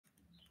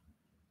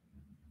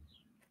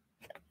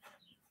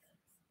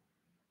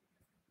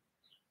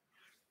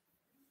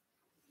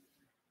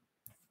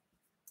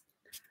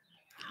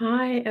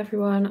Hi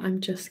everyone,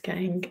 I'm just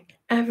getting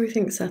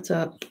everything set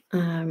up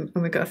and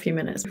we've got a few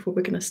minutes before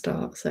we're going to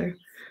start, so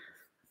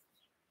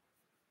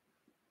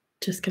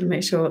just going to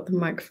make sure the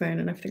microphone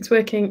and everything's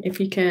working. If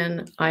you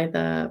can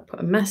either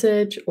put a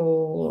message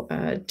or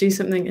do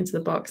something into the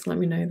box, let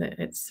me know that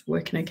it's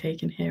working okay, you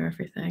can hear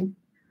everything.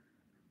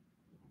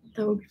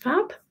 That would be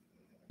fab.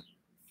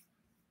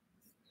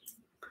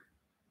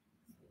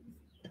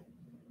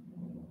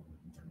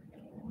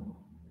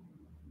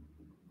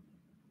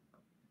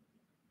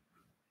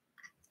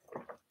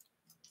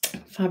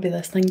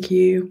 Fabulous, thank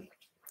you.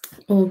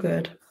 All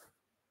good.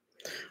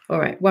 All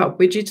right, well,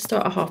 we're due to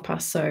start at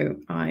past, so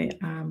I'm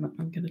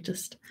going to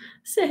just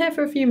sit here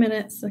for a few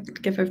minutes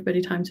and give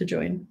everybody time to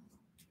join.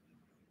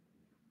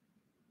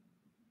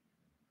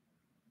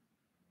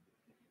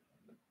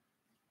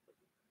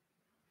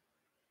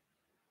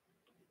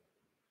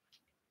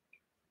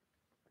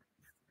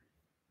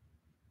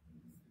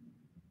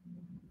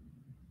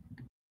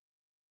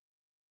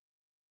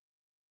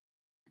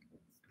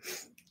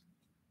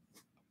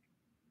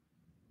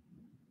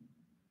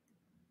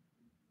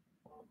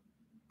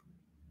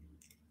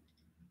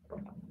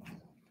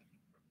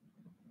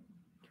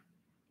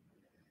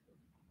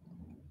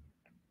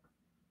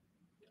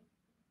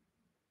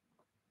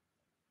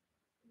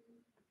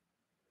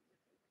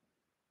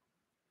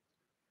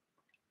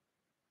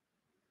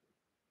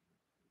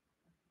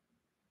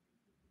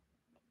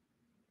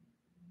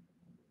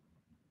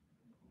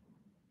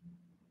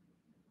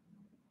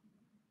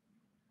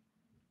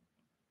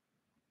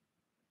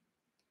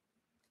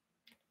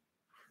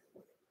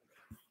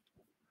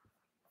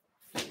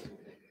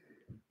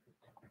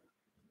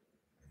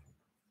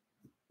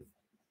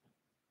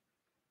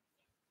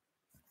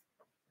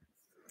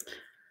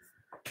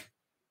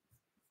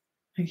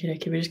 Okay,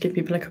 we'll just give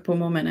people a couple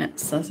more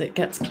minutes as it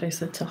gets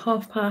closer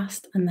to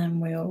past, and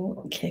then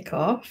we'll kick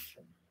off.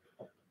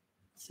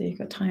 So you've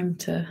got time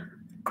to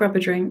grab a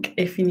drink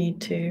if you need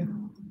to,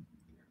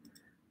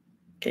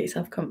 get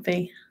yourself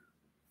comfy.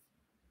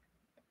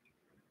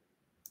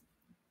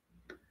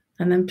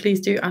 And then please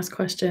do ask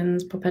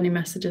questions, pop any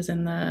messages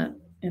in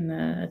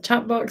the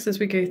chat box as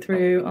we go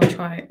through. I'll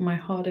try my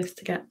hardest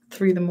to get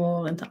through them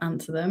all and to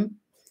answer them.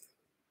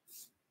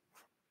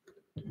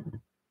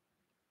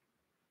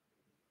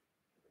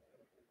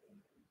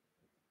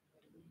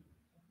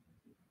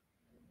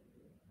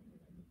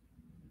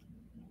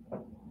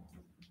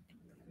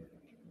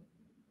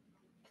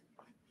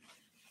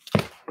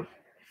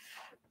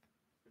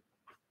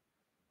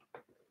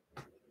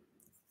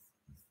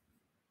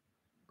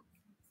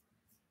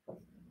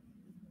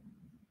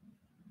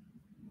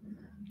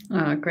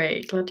 Oh,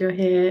 great. Glad you're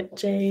here,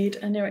 Jade,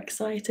 and you're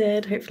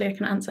excited. Hopefully I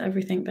can answer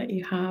everything that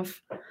you have.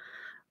 I'm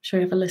sure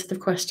you have a list of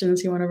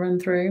questions you want to run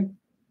through.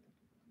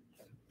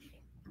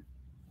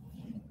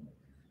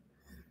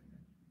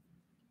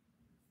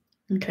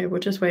 Okay, we'll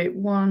just wait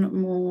one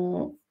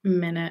more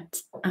minute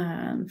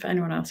for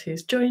anyone else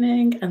who's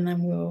joining, and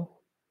then we'll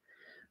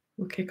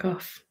kick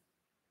off.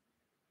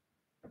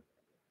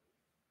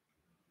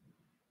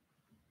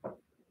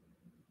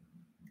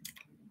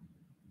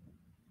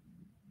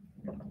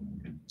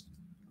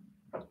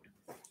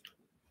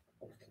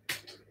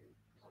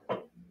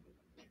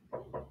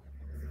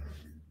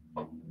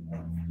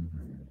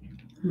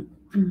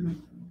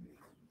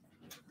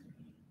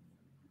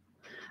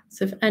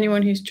 So if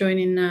anyone who's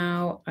joining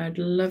now, I'd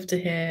love to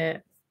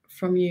hear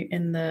from you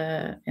in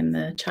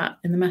the chat,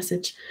 in the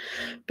message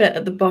bit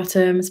at the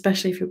bottom,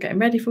 especially if you're getting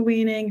ready for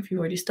weaning, if you've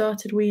already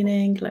started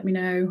weaning. Let me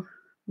know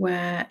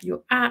where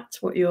you're at,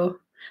 how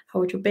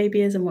old your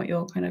baby is, and what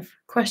your kind of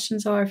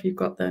questions are, if you've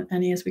got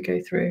any as we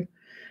go through,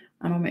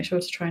 and I'll make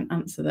sure to try and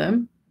answer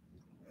them.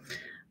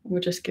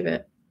 We'll just give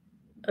it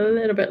a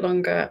little bit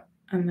longer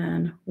and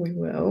then we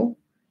will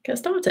get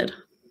started.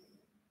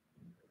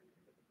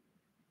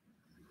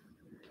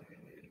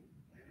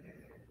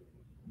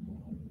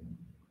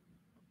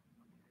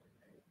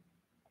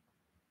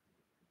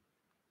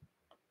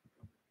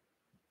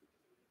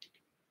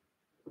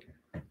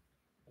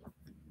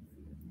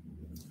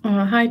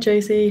 Oh, hi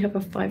Josie, you have a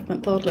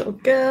 5-month-old little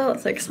girl.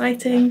 It's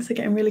exciting. So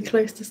getting really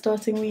close to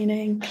starting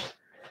weaning.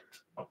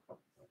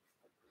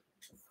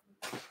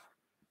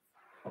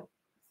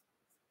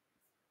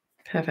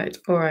 Perfect.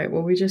 All right,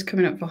 well, we're just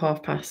coming up for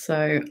past,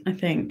 so I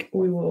think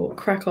we will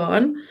crack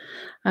on.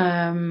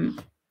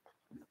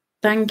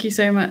 Thank you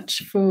so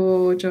much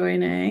for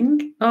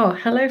joining. Oh,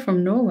 hello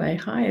from Norway.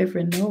 Hi over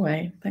in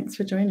Norway. Thanks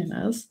for joining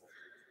us.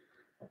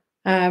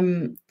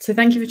 So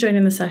thank you for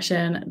joining the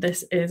session.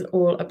 This is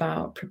all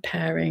about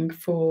preparing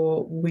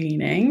for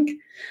weaning.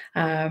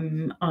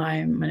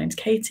 My name's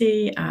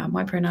Katie.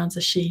 My pronouns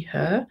are she,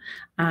 her,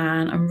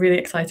 and I'm really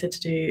excited to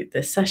do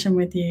this session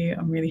with you.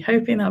 I'm really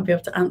hoping that I'll be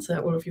able to answer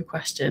all of your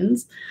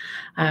questions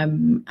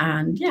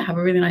and yeah, have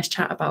a really nice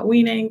chat about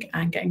weaning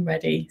and getting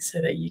ready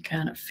so that you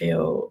can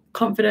feel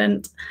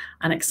confident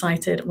and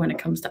excited when it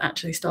comes to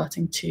actually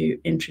starting to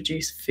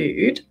introduce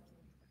food.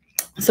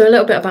 So a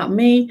little bit about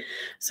me,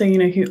 so you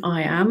know who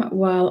I am.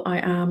 Well, I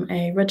am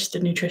a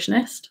registered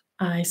nutritionist.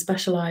 I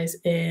specialise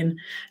in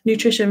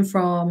nutrition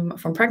from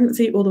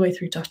pregnancy all the way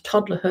through to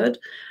toddlerhood,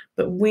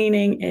 but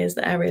weaning is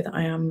the area that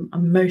I'm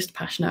most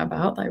passionate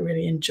about, that I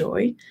really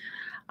enjoy.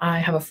 I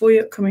have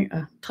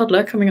a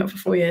toddler coming up for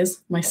 4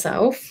 years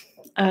myself,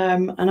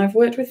 and I've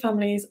worked with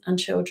families and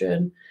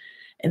children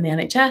in the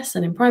NHS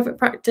and in private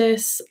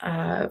practice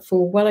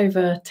for well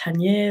over 10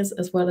 years,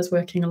 as well as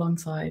working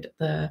alongside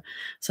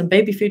some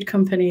baby food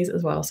companies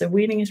as well. So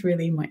weaning is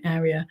really my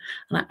area,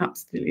 and I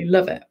absolutely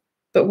love it.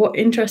 But what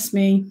interests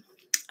me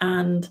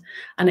and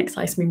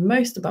excites me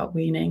most about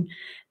weaning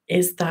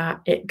is that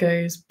it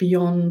goes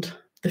beyond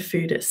the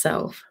food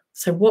itself.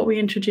 So what we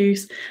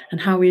introduce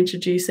and how we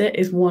introduce it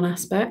is one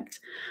aspect,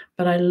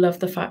 but I love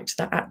the fact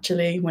that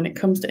actually when it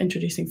comes to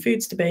introducing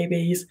foods to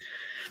babies,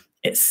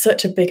 it's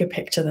such a bigger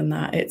picture than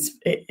that.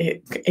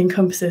 It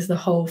encompasses the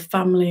whole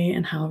family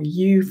and how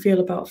you feel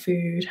about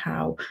food,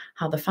 how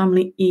the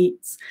family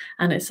eats,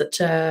 and it's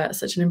such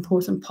an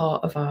important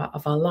part of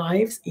our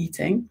lives,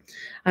 eating.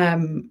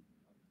 And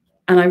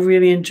I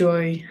really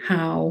enjoy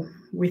how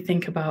we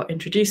think about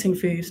introducing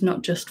foods,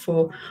 not just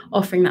for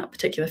offering that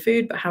particular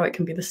food, but how it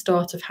can be the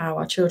start of how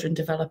our children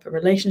develop a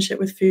relationship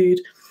with food,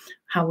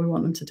 how we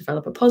want them to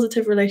develop a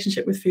positive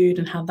relationship with food,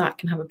 and how that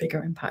can have a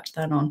bigger impact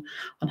then on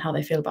how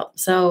they feel about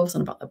themselves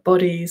and about their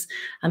bodies,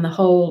 and the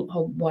whole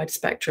wide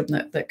spectrum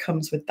that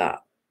comes with that.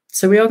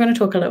 So we are going to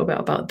talk a little bit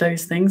about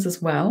those things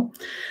as well.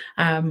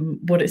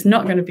 What it's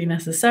not going to be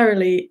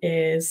necessarily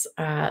is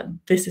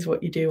this is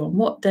what you do on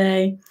what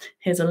day.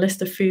 Here's a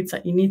list of foods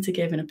that you need to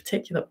give in a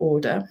particular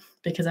order,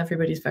 because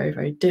everybody's very,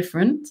 very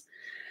different.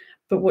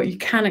 But what you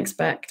can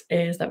expect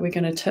is that we're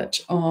going to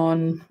touch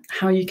on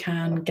how you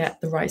can get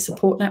the right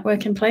support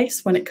network in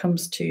place when it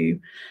comes to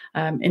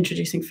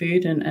introducing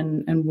food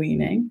and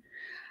weaning,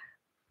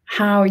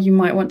 how you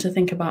might want to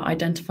think about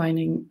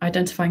identifying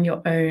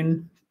your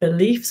own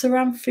beliefs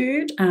around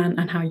food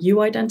and how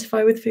you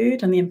identify with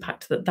food and the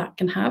impact that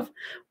can have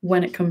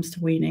when it comes to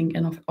weaning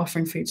and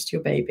offering foods to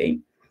your baby.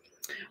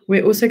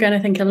 We're also going to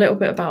think a little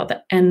bit about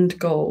the end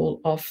goal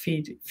of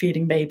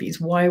feeding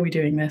babies. Why are we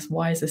doing this?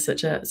 Why is this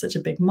such a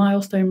big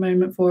milestone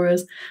moment for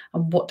us?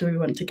 And what do we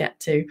want to get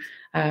to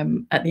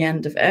at the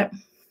end of it?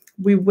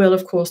 We will,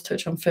 of course,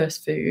 touch on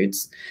first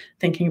foods,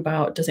 thinking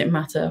about, does it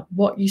matter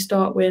what you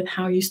start with,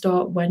 how you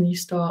start, when you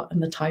start,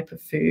 and the type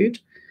of food,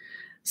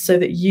 so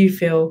that you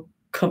feel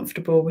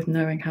comfortable with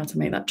knowing how to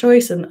make that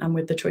choice and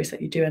with the choice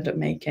that you do end up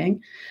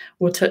making.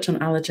 We'll touch on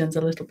allergens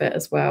a little bit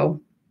as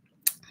well.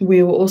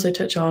 We will also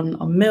touch on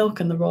milk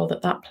and the role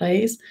that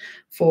plays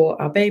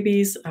for our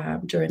babies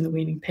during the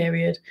weaning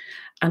period,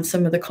 and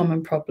some of the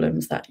common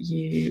problems that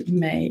you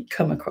may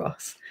come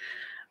across.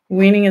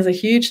 Weaning is a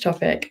huge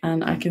topic,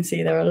 and I can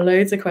see there are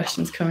loads of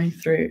questions coming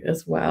through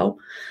as well.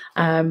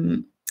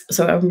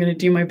 So I'm going to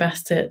do my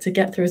best to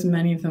get through as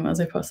many of them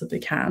as I possibly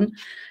can.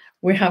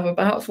 We have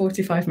about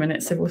 45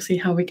 minutes, so we'll see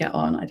how we get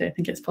on. I don't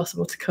think it's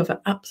possible to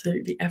cover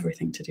absolutely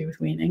everything to do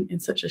with weaning in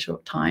such a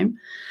short time.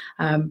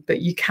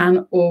 But you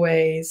can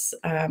always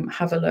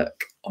have a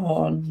look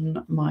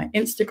on my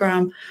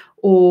Instagram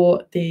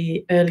or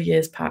the early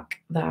years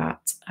pack that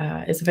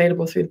is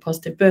available through the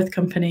Positive Birth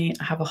Company.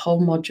 I have a whole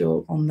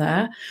module on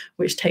there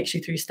which takes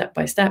you through step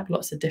by step,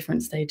 lots of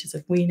different stages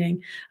of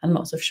weaning and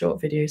lots of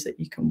short videos that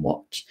you can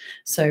watch.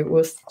 So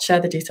we'll share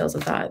the details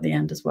of that at the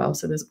end as well.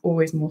 So there's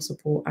always more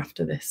support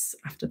after this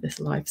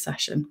live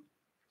session.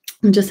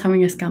 I'm just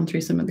having a scan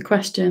through some of the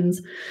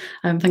questions.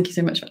 Thank you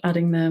so much for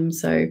adding them.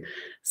 So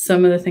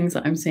some of the things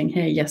that I'm seeing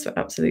here, yes, we're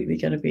absolutely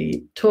going to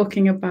be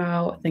talking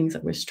about things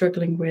that we're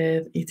struggling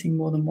with, eating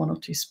more than 1 or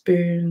 2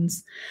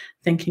 spoons,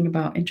 thinking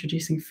about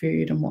introducing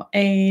food and what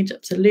age,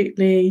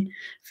 absolutely,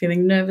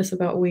 feeling nervous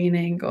about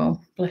weaning.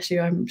 Oh, bless you,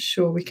 I'm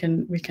sure we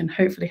can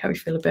hopefully help you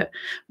feel a bit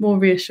more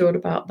reassured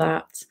about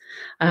that.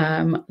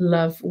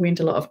 Love weaned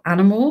a lot of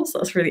animals.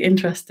 That's really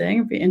interesting.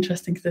 It'd be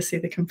interesting to see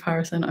the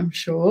comparison, I'm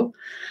sure.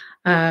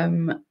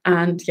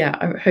 And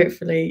yeah,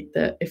 hopefully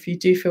that if you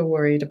do feel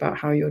worried about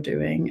how you're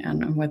doing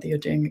and whether you're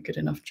doing a good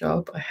enough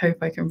job, I hope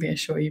I can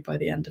reassure you by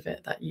the end of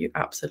it that you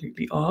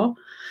absolutely are.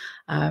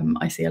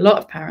 I see a lot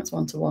of parents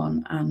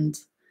one-to-one, and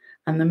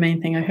the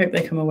main thing I hope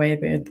they come away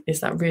with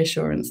is that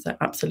reassurance that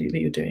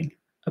absolutely you're doing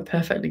a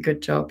perfectly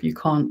good job. You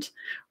can't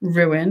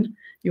ruin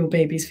your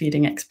baby's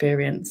feeding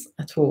experience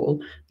at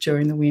all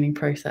during the weaning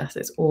process.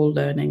 It's all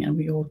learning, and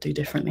we all do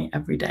differently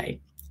every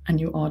day,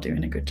 and you are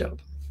doing a good job.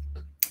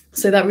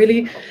 So that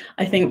really,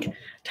 I think,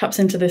 taps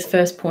into this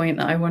first point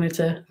that I wanted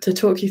to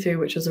talk you through,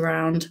 which was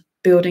around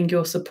building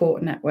your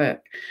support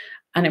network.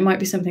 And it might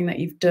be something that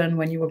you've done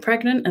when you were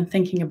pregnant and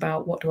thinking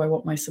about, what do I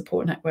want my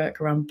support network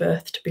around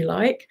birth to be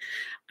like?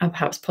 And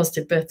perhaps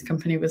Positive Birth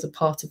Company was a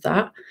part of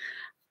that.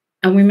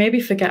 And we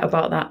maybe forget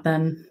about that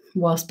then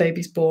whilst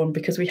baby's born,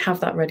 because we have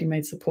that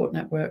ready-made support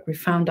network. We've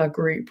found our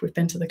group, we've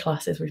been to the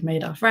classes, we've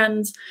made our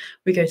friends,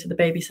 we go to the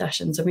baby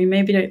sessions, and we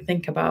maybe don't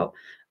think about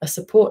a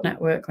support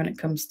network when it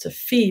comes to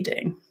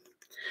feeding.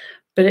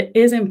 But it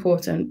is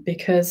important,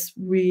 because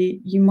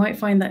you might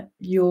find that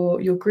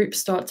your groups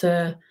start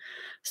to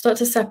start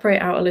to separate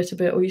out a little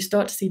bit, or you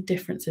start to see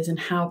differences in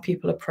how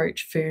people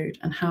approach food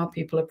and how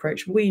people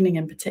approach weaning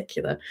in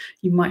particular.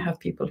 You might have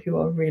people who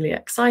are really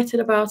excited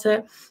about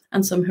it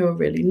and some who are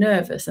really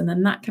nervous, and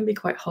then that can be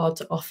quite hard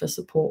to offer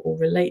support or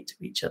relate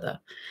to each other.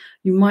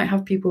 You might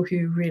have people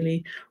who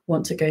really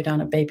want to go down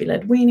a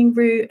baby-led weaning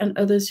route and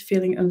others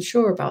feeling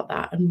unsure about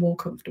that and more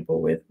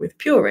comfortable with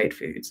pureed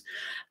foods.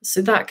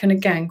 So that can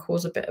again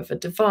cause a bit of a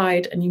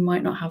divide, and you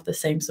might not have the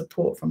same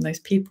support from those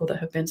people that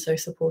have been so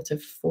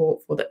supportive for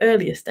the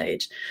earlier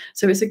stage.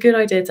 So it's a good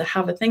idea to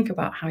have a think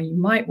about how you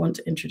might want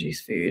to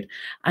introduce food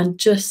and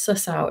just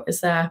suss out,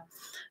 is there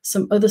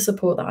some other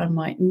support that I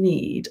might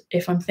need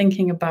if I'm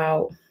thinking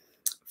about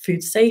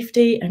food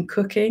safety and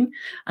cooking,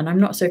 and I'm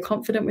not so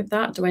confident with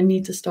that? Do I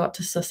need to start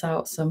to suss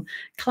out some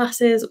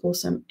classes or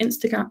some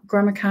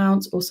Instagram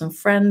accounts or some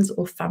friends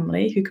or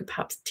family who could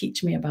perhaps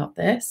teach me about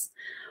this?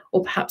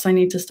 Or perhaps I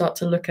need to start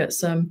to look at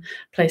some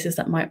places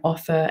that might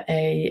offer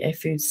a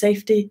food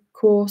safety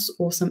course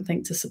or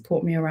something to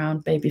support me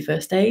around baby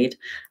first aid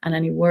and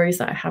any worries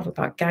that I have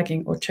about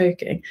gagging or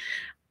choking.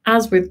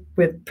 As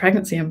with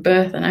pregnancy and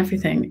birth and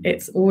everything,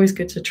 it's always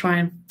good to try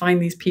and find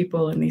these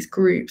people and these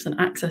groups and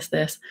access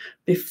this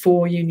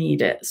before you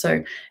need it.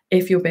 So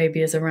if your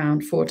baby is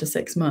around 4 to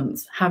 6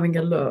 months, having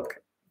a look,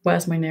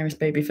 where's my nearest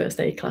baby first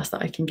aid class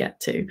that I can get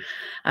to?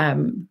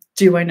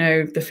 Do I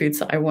know the foods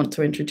that I want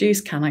to introduce?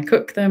 Can I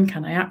cook them?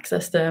 Can I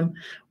access them?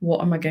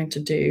 What am I going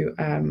to do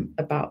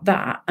about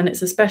that? And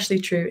it's especially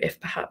true if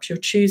perhaps you're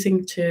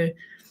choosing to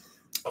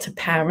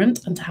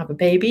parent and to have a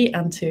baby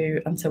and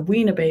to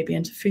wean a baby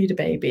and to feed a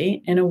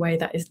baby in a way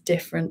that is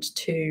different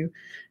to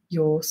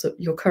your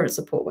current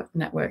support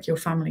network, your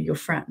family, your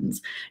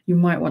friends. You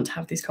might want to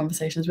have these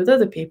conversations with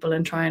other people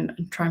and try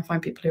and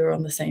find people who are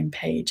on the same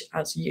page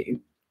as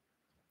you.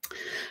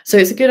 So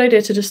it's a good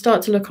idea to just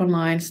start to look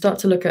online, start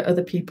to look at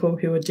other people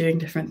who are doing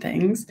different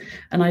things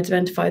and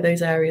identify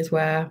those areas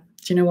where,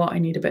 do you know what, I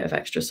need a bit of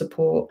extra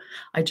support.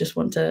 I just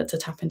want to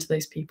tap into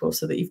those people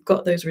so that you've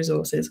got those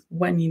resources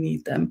when you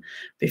need them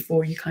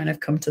before you kind of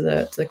come to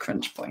the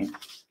crunch point.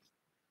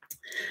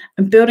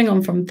 And building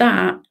on from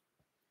that,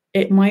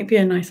 it might be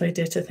a nice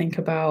idea to think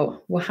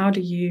about, well, how do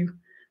you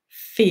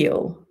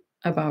feel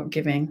about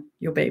giving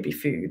your baby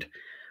food?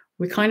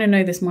 We kind of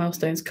know this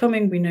milestone's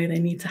coming. We know they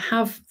need to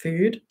have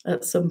food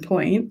at some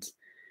point.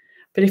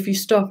 But if you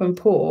stop and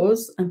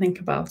pause and think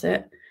about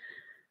it,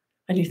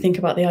 and you think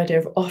about the idea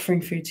of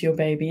offering food to your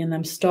baby and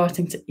them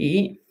starting to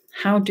eat,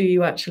 how do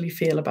you actually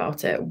feel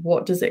about it?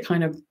 What does it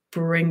kind of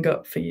bring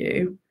up for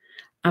you?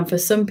 And for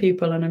some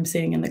people, and I'm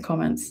seeing in the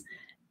comments,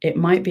 it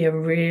might be a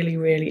really,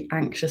 really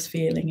anxious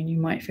feeling, and you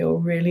might feel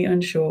really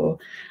unsure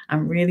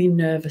and really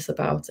nervous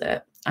about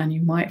it. And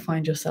you might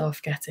find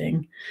yourself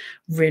getting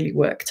really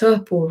worked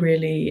up or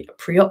really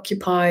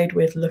preoccupied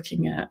with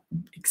looking at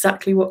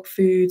exactly what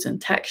foods and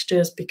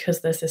textures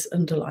because there's this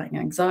underlying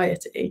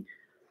anxiety.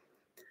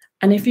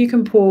 And if you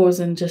can pause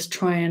and just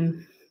try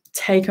and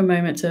take a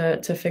moment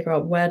to figure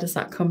out, where does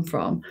that come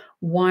from?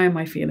 Why am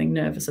I feeling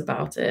nervous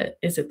about it?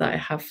 Is it that I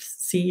have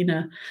seen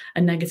a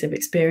negative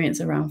experience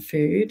around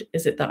food?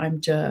 Is it that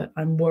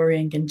I'm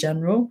worrying in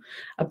general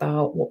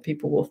about what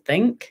people will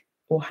think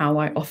or how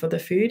I offer the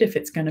food, if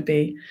it's going to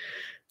be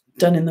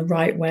done in the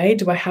right way?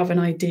 Do I have an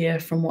idea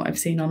from what I've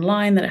seen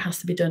online that it has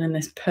to be done in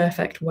this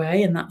perfect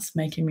way, and that's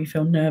making me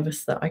feel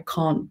nervous that I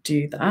can't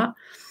do that?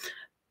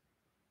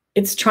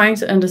 It's trying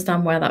to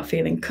understand where that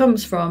feeling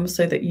comes from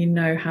so that you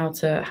know how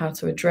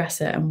to address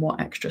it and what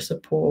extra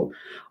support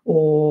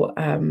or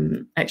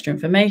extra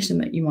information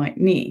that you might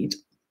need.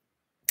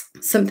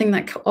 Something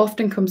that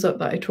often comes up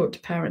that I talk to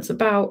parents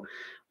about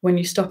when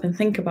you stop and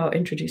think about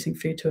introducing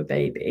food to a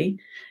baby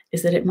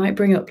is that it might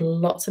bring up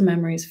lots of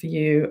memories for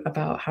you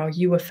about how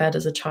you were fed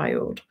as a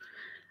child.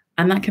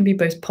 And that can be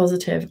both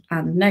positive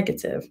and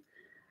negative.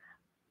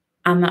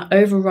 And that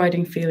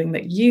overriding feeling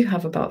that you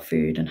have about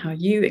food and how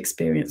you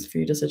experienced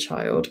food as a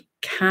child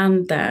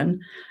can then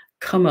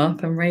come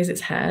up and raise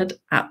its head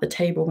at the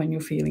table when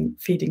you're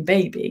feeding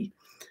baby.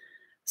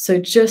 So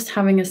just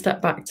having a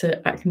step back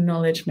to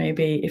acknowledge,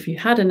 maybe if you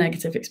had a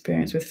negative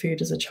experience with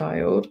food as a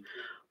child,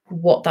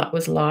 what that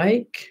was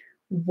like,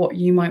 what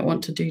you might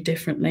want to do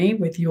differently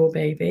with your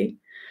baby,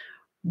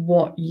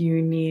 what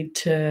you need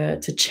to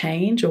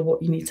change or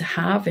what you need to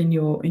have in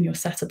your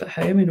setup at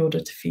home in order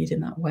to feed in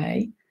that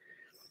way.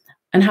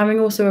 And having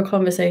also a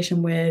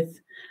conversation with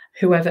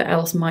whoever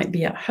else might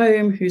be at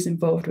home who's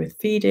involved with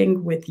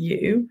feeding with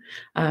you,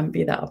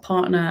 be that a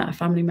partner, a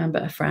family member,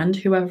 a friend,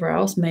 whoever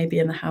else may be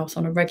in the house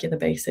on a regular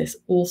basis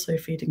also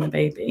feeding the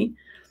baby.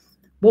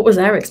 What was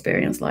their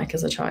experience like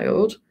as a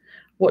child?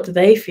 What do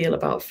they feel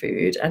about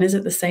food? And is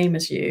it the same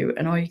as you?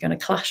 And are you going to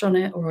clash on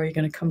it, or are you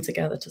going to come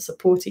together to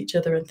support each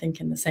other and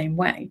think in the same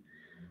way?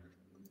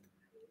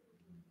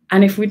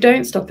 And if we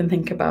don't stop and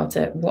think about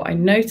it, what I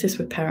notice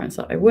with parents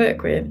that I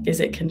work with is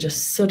it can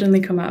just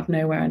suddenly come out of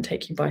nowhere and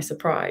take you by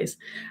surprise.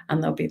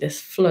 And there'll be this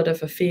flood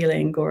of a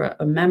feeling or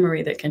a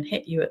memory that can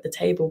hit you at the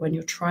table when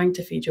you're trying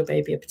to feed your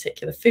baby a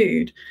particular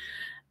food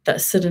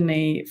that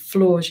suddenly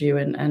floors you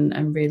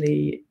and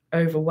really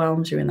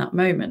overwhelms you in that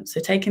moment. So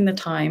taking the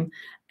time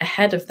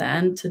ahead of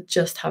then to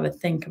just have a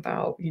think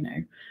about,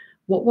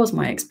 what was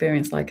my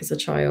experience like as a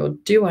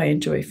child? Do I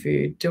enjoy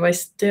food? Do I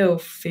still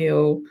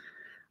feel,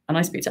 and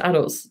I speak to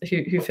adults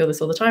who feel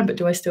this all the time, but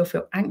do I still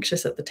feel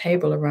anxious at the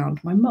table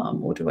around my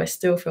mum? Or do I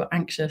still feel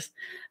anxious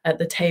at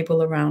the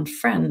table around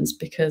friends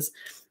because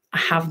I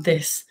have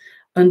this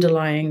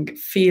underlying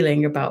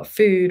feeling about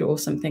food or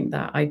something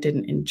that I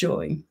didn't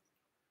enjoy?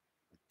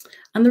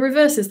 And the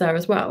reverse is there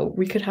as well.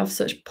 We could have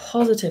such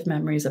positive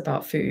memories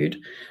about food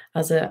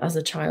as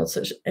a child,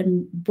 such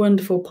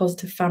wonderful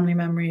positive family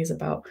memories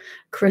about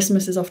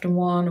Christmas is often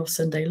one, or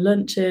Sunday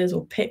lunches,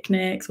 or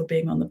picnics, or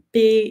being on the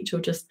beach, or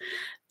just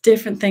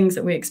different things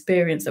that we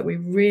experience that we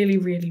really,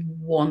 really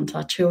want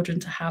our children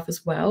to have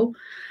as well.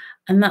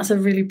 And that's a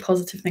really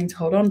positive thing to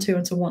hold on to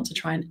and to want to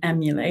try and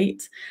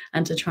emulate,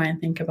 and to try and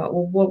think about,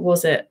 well, what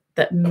was it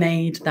that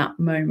made that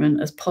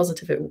moment as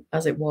positive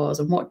as it was,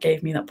 and what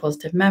gave me that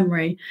positive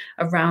memory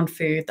around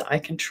food that I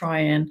can try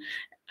and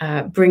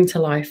bring to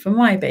life for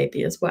my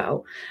baby as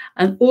well.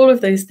 And all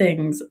of those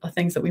things are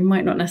things that we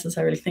might not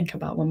necessarily think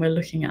about when we're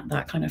looking at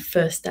that kind of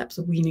first steps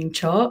weaning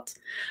chart.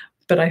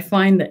 But I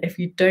find that if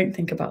you don't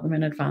think about them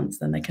in advance,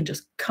 then they can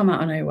just come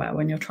out of nowhere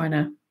when you're trying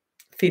to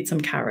feed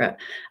some carrot.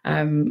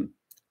 Um,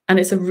 and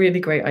it's a really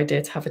great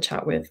idea to have a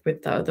chat with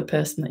that other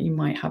person that you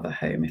might have at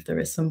home, if there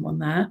is someone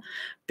there,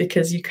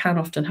 because you can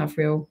often have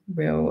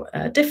real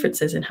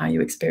differences in how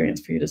you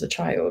experience food as a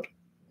child.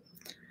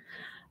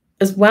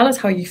 As well as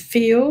how you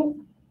feel,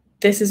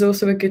 this is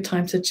also a good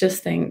time to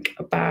just think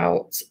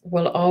about,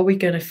 well, are we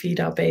going to feed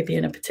our baby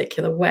in a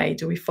particular way?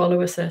 Do we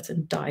follow a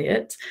certain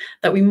diet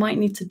that we might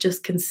need to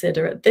just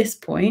consider at this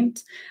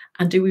point?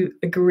 And do we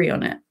agree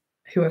on it,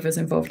 whoever's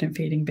involved in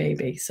feeding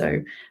baby?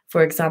 So,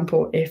 for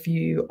example, if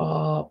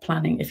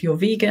you're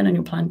vegan and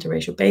you're planning to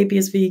raise your baby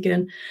as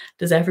vegan,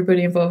 does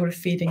everybody involved with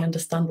feeding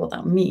understand what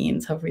that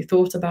means? Have we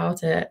thought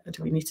about it?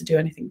 Do we need to do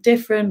anything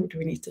different? Do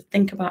we need to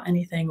think about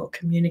anything or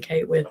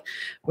communicate with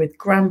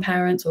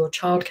grandparents or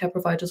childcare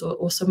providers,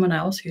 or someone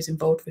else who's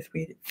involved with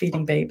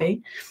feeding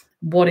baby,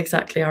 what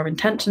exactly our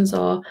intentions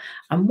are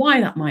and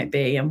why that might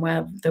be, and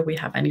whether we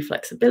have any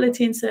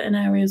flexibility in certain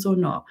areas or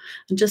not?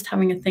 And just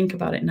having a think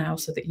about it now,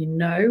 so that you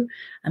know,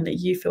 and that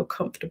you feel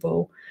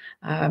comfortable,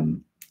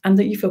 and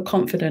that you feel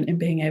confident in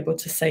being able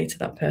to say to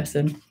that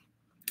person,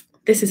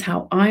 this is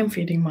how I'm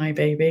feeding my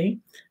baby.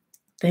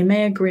 They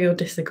may agree or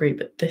disagree,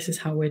 but this is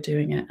how we're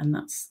doing it, and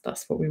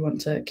that's what we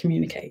want to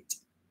communicate.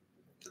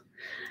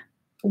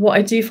 What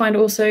I do find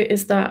also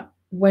is that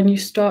when you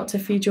start to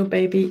feed your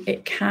baby,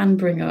 it can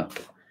bring up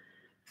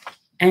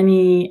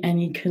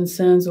any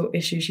concerns or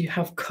issues you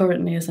have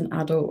currently as an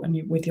adult,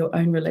 and with your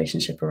own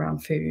relationship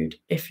around food.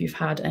 If you've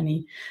had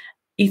any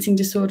eating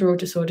disorder or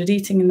disordered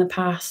eating in the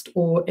past,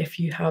 or if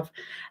you have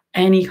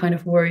any kind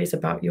of worries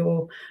about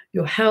your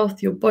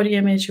health, your body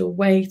image, your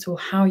weight, or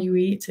how you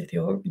eat, if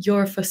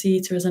you're a fussy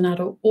eater as an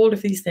adult, all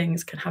of these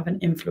things can have an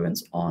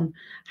influence on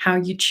how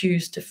you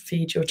choose to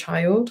feed your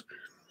child.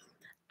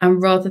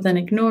 And rather than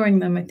ignoring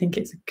them, I think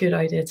it's a good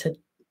idea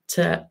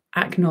to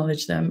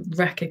acknowledge them,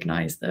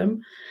 recognize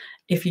them.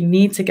 If you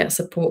need to get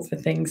support for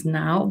things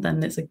now,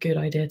 then it's a good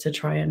idea to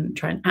try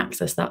and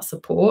access that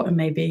support. And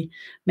maybe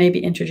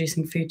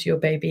introducing food to your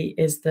baby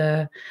is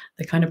the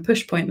kind of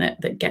push point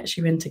that gets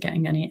you into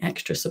getting any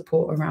extra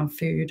support around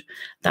food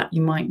that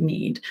you might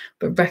need.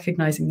 But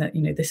recognizing that,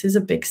 this is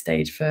a big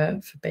stage for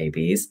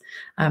babies,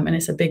 and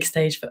it's a big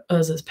stage for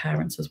us as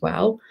parents as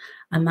well.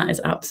 And that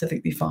is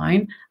absolutely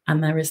fine.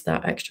 And there is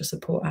that extra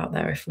support out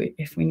there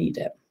if we need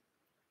it.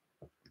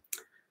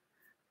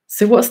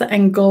 So what's the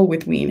end goal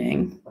with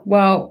weaning?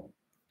 Well,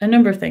 a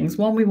number of things.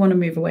 One, we want to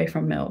move away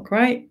from milk,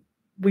 right?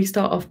 We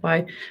start off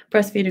by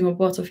breastfeeding or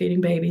bottle feeding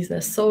babies.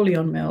 They're solely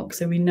on milk.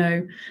 So we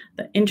know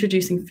that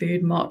introducing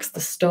food marks the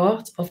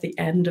start of the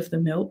end of the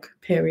milk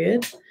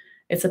period.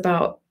 It's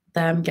about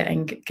them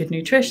getting good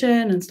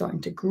nutrition and starting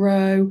to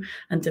grow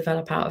and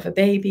develop out of a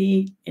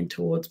baby in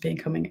towards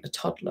becoming a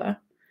toddler.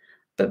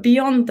 But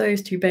beyond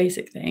those two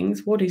basic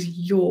things, what is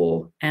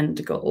your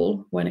end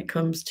goal when it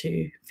comes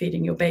to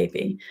feeding your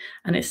baby?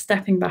 And it's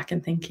stepping back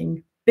and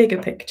thinking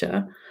bigger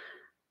picture.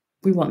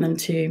 We want them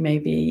to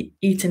maybe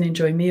eat and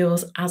enjoy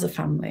meals as a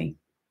family.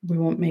 We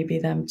want maybe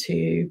them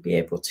to be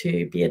able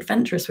to be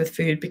adventurous with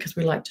food because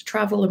we like to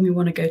travel and we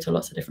want to go to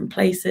lots of different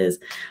places.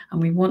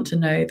 And we want to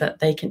know that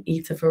they can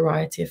eat a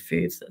variety of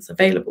foods that's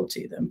available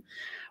to them.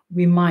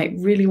 We might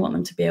really want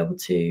them to be able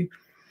to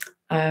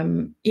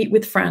eat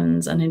with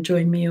friends and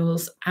enjoy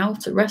meals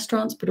out at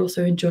restaurants, but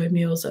also enjoy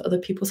meals at other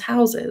people's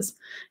houses.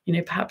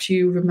 Perhaps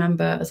you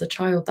remember as a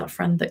child that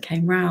friend that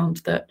came round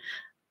that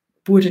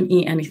wouldn't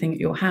eat anything at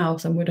your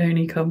house and would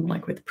only come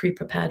with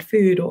pre-prepared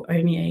food, or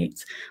only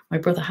ate. My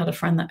brother had a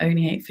friend that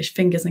only ate fish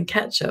fingers and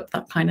ketchup,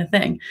 that kind of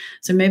thing.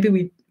 So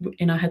maybe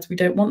in our heads, we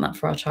don't want that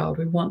for our child.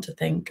 We want to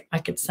think, I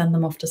could send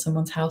them off to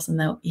someone's house and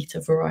they'll eat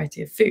a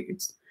variety of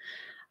foods.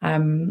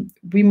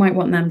 We might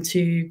want them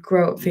to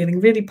grow up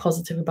feeling really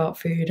positive about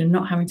food and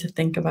not having to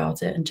think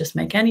about it, and just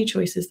make any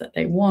choices that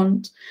they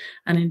want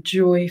and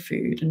enjoy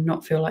food and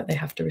not feel like they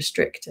have to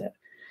restrict it.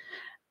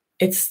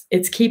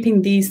 it's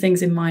keeping these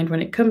things in mind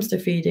when it comes to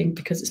feeding,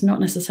 because it's not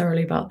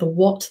necessarily about the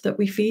what that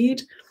we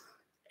feed.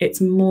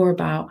 It's more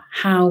about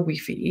how we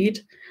feed,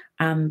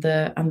 and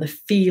the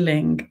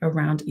feeling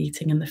around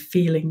eating, and the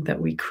feeling that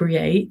we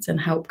create and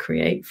help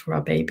create for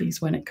our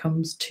babies when it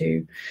comes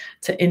to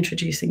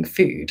introducing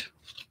food.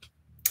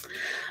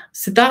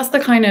 So that's the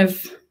kind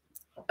of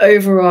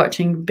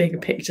overarching bigger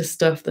picture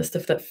stuff, the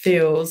stuff that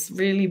feels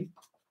really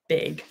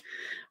big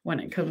when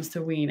it comes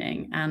to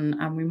weaning,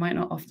 and we might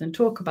not often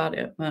talk about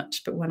it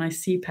much, but when I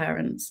see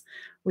parents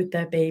with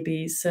their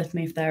babies,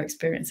 certainly if they're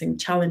experiencing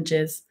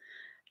challenges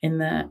in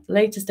the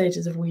later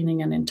stages of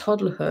weaning and in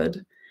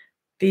toddlerhood,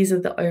 these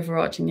are the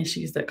overarching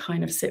issues that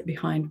kind of sit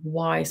behind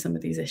why some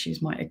of these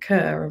issues might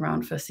occur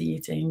around fussy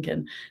eating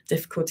and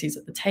difficulties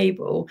at the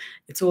table.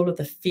 It's all of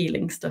the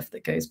feeling stuff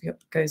that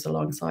goes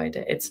alongside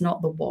it. It's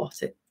not the what,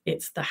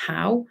 it's the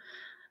how.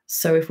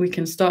 So if we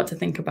can start to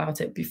think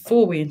about it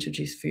before we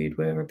introduce food,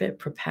 we're a bit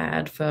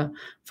prepared for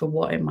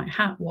what it might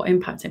have, what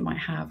impact it might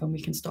have, and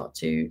we can start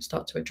to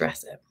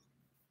address it.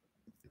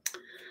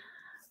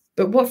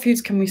 But what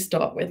foods can we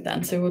start with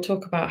then? So we'll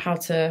talk about how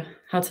to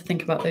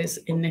think about those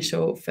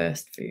initial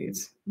first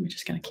foods. We're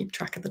just going to keep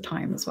track of the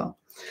time as well,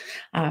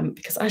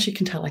 because as you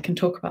can tell, I can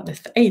talk about this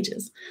for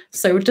ages.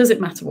 So does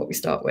it matter what we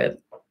start with?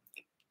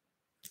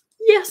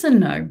 Yes and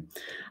no.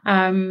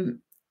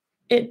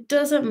 It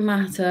doesn't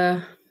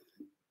matter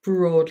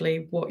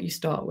broadly what you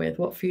start with,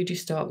 what food you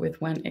start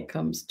with when it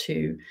comes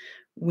to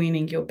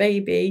weaning your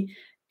baby,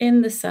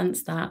 in the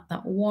sense that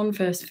that one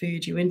first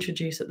food you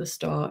introduce at the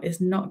start is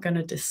not going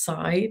to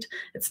decide,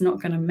 it's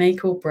not going to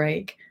make or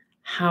break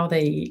how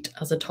they eat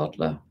as a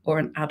toddler or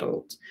an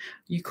adult.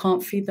 You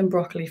can't feed them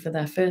broccoli for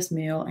their first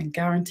meal and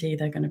guarantee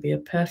they're going to be a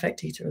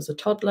perfect eater as a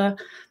toddler,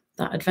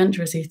 that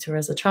adventurous eater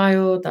as a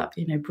child, that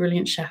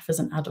brilliant chef as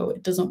an adult.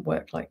 It doesn't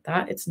work like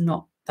that. It's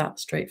not that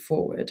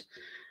straightforward.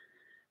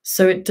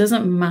 So it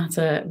doesn't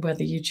matter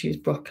whether you choose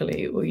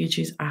broccoli or you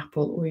choose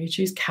apple or you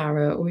choose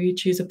carrot or you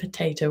choose a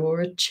potato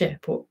or a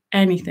chip or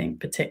anything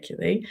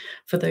particularly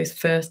for those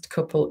first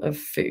couple of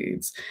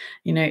foods.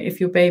 If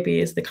your baby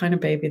is the kind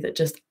of baby that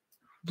just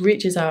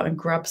reaches out and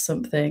grabs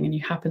something and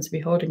you happen to be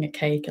holding a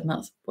cake and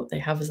that's what they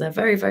have as their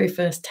very, very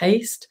first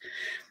taste,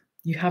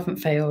 you haven't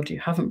failed, you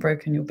haven't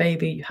broken your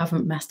baby, you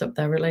haven't messed up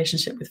their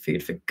relationship with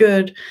food for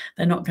good.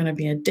 They're not going to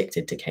be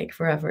addicted to cake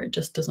forever. It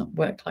just doesn't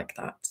work like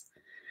that.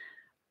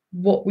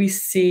 What we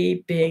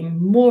see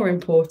being more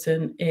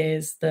important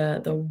is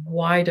the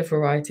wider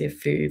variety of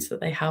foods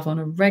that they have on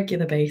a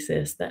regular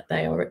basis, that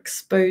they are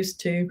exposed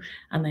to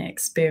and they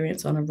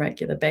experience on a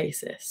regular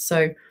basis.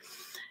 So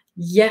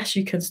yes,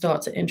 you can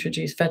start to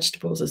introduce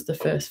vegetables as the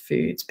first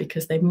foods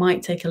because they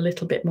might take a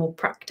little bit more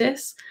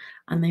practice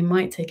and they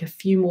might take a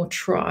few more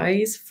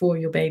tries for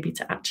your baby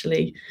to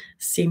actually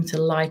seem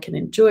to like and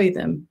enjoy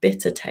them.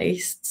 Bitter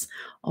tastes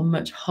are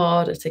much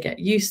harder to get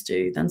used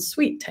to than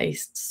sweet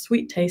tastes.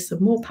 Sweet tastes are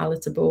more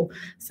palatable,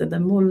 so they're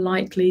more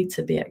likely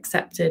to be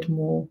accepted a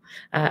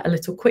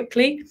little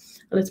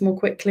more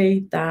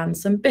quickly than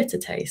some bitter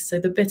tastes. So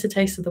the bitter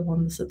tastes are the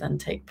ones that then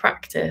take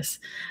practice,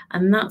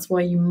 and that's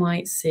why you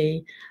might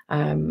see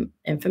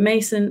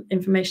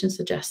information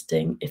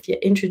suggesting if you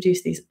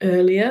introduce these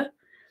earlier,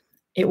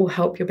 it will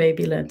help your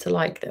baby learn to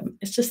like them.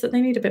 It's just that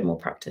they need a bit more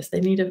practice. They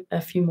need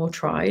a few more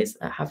tries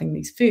at having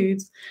these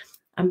foods.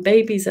 And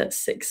babies at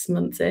 6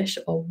 months-ish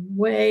are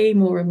way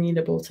more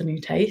amenable to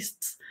new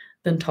tastes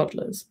than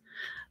toddlers.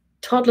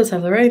 Toddlers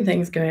have their own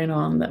things going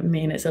on that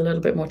mean it's a little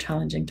bit more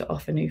challenging to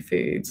offer new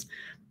foods.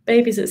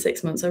 Babies at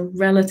 6 months are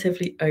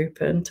relatively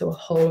open to a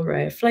whole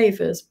array of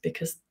flavors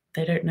because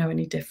they don't know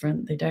any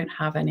different. They don't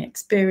have any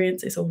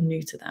experience. It's all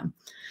new to them.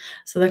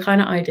 So the kind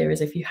of idea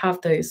is if you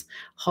have those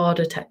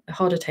harder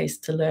tastes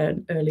to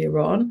learn earlier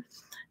on,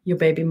 your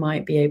baby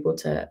might be able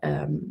to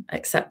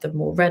accept them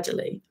more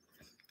readily.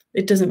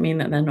 It doesn't mean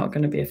that they're not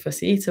going to be a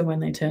fussy eater when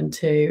they turn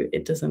 2.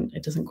 It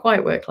doesn't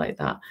quite work like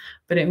that,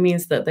 but it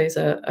means that those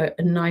are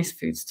nice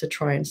foods to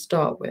try and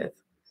start with.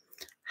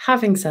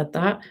 Having said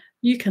that,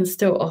 you can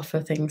still offer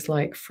things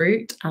like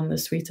fruit and the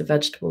sweeter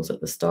vegetables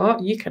at the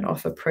start. You can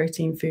offer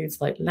protein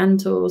foods like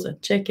lentils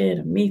and chicken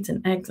and meat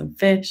and eggs and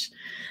fish.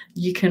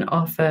 You can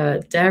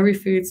offer dairy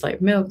foods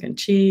like milk and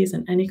cheese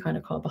and any kind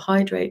of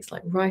carbohydrates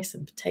like rice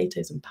and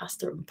potatoes and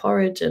pasta and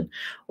porridge, and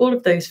all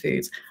of those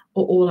foods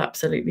are all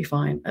absolutely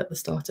fine at the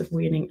start of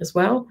weaning as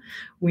well.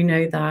 We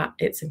know that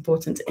it's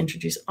important to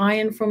introduce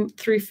iron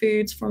through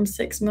foods from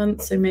 6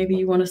 months. So maybe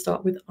you want to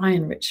start with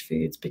iron-rich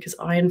foods because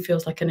iron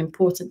feels like an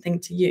important thing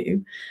to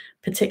you.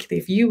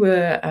 Particularly if you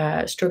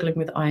were struggling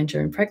with iron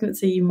during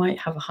pregnancy, you might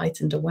have a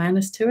heightened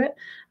awareness to it.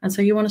 And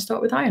so you want to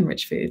start with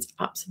iron-rich foods,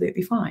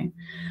 absolutely fine.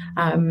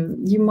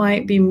 You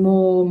might be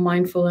more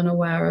mindful and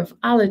aware of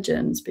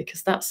allergens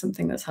because that's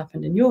something that's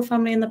happened in your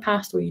family in the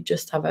past, or you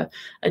just have a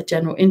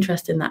general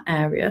interest in that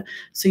area.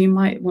 So you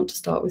might want to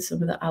start with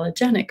some of the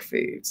allergenic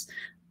foods,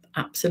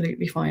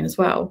 absolutely fine as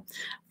well.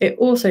 It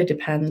also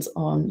depends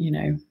on,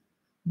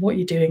 what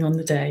you're doing on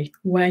the day,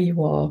 where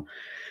you are,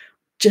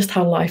 just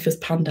how life has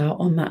panned out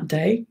on that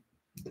day.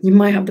 You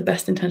might have the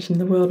best intention in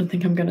the world and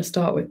think, I'm going to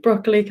start with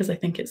broccoli because I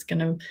think it's going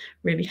to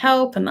really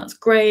help. And that's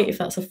great if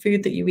that's a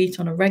food that you eat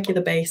on a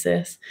regular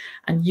basis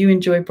and you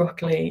enjoy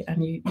broccoli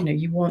and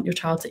you want your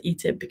child to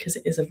eat it because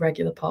it is a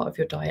regular part of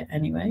your diet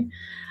anyway.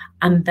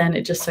 And then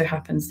it just so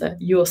happens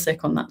that you're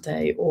sick on that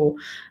day, or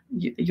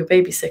your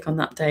baby's sick on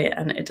that day,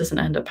 and it doesn't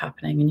end up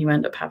happening, and you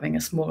end up having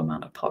a small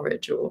amount of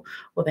porridge, or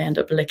they end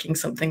up licking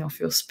something off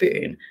your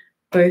spoon.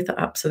 Both are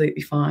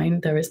absolutely fine.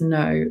 There is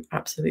no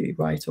absolutely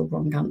right or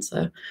wrong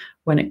answer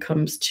when it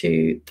comes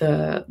to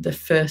the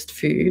first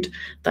food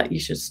that you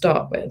should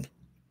start with.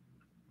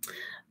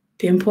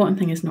 The important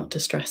thing is not to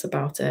stress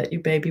about it.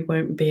 Your baby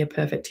won't be a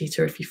perfect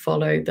eater if you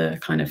follow the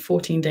kind of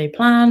 14-day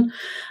plan,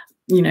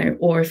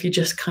 or if you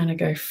just kind of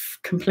go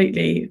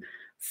completely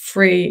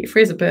free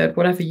as a bird,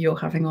 whatever you're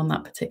having on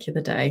that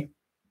particular day.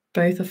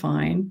 Both are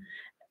fine.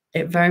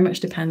 It very much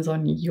depends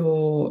on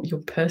your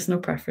personal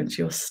preference,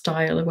 your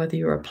style, of whether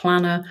you're a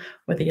planner,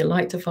 whether you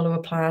like to follow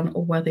a plan,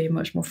 or whether you're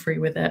much more free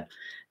with it.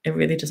 It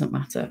really doesn't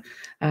matter.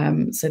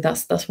 So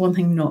that's one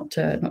thing not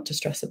to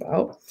stress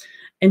about.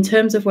 In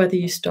terms of whether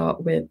you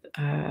start with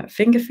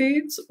finger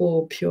foods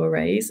or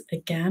purees,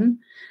 again,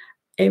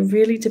 it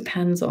really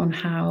depends on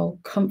how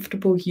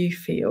comfortable you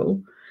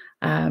feel,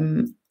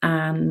 and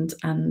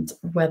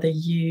whether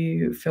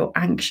you feel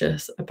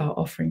anxious about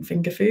offering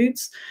finger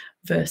foods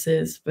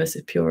versus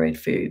pureed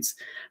foods,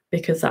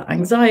 because that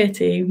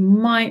anxiety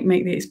might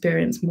make the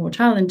experience more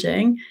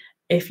challenging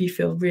if you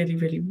feel really,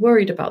 really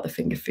worried about the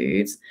finger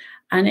foods.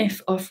 And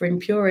if offering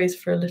purees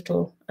for a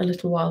little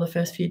while, the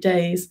first few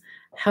days,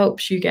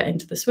 helps you get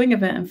into the swing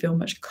of it and feel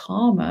much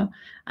calmer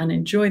and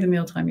enjoy the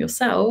mealtime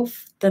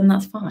yourself, then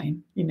that's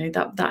fine.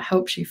 That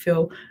helps you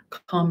feel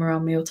calm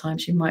around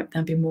mealtimes. You might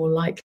then be more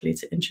likely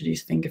to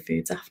introduce finger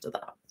foods after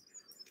that.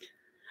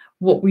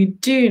 What we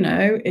do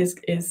know is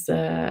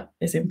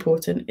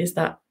important is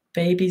that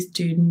babies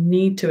do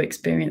need to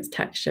experience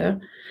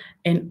texture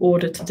in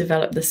order to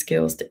develop the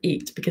skills to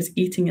eat, because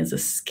eating is a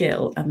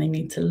skill and they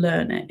need to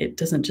learn it. It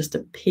doesn't just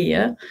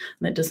appear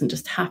and it doesn't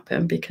just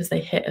happen because they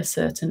hit a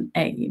certain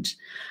age.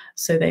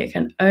 So they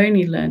can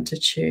only learn to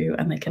chew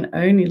and they can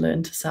only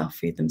learn to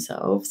self-feed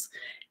themselves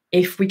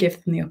if we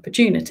give them the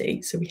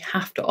opportunity. So we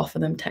have to offer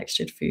them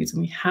textured foods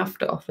and we have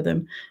to offer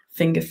them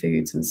finger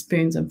foods and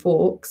spoons and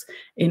forks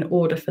in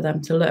order for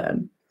them to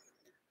learn.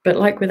 But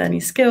like with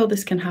any skill,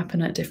 this can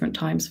happen at different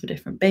times for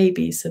different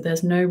babies. So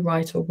there's no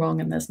right or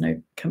wrong, and there's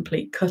no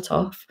complete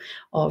cutoff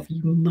of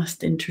you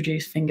must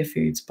introduce finger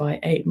foods by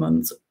 8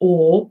 months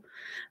or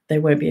they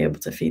won't be able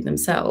to feed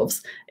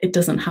themselves. It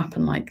doesn't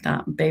happen like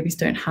that. Babies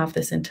don't have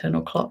this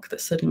internal clock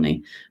that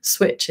suddenly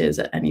switches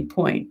at any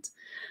point.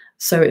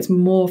 So it's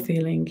more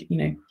feeling,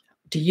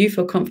 do you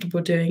feel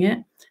comfortable doing it?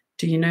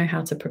 Do you know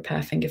how to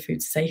prepare finger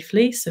foods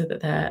safely so that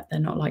they're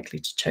not likely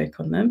to choke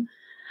on them?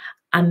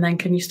 And then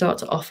can you start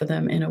to offer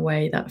them in a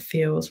way that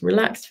feels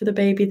relaxed for the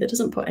baby, that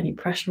doesn't put any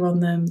pressure on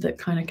them, that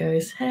kind of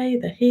goes, hey,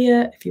 they're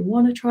here. If you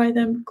want to try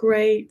them,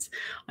 great.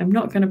 I'm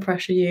not going to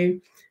pressure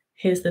you.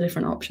 Here's the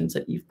different options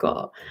that you've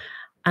got.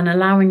 And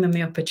allowing them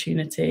the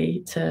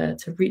opportunity to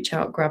reach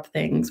out, grab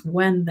things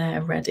when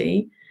they're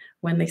ready,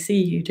 when they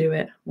see you do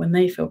it, when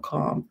they feel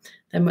calm,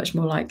 they're much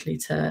more likely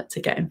to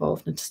get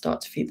involved and to start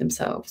to feed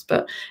themselves.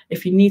 But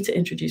if you need to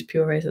introduce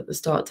purees at the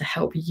start to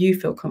help you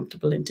feel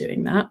comfortable in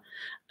doing that,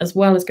 as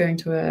well as going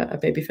to a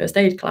baby first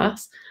aid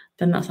class,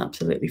 then that's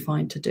absolutely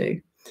fine to do.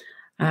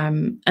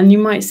 And you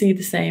might see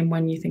the same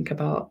when you think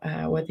about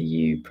whether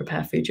you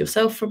prepare food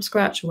yourself from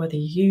scratch or whether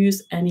you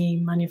use any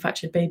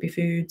manufactured baby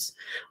foods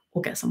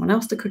or get someone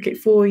else to cook it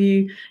for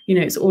you.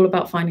 It's all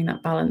about finding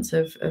that balance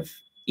of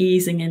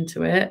easing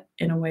into it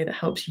in a way that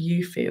helps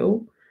you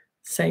feel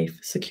safe,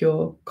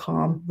 secure,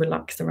 calm,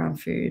 relaxed around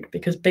food,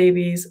 because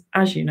babies,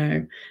 as you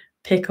know,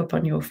 pick up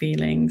on your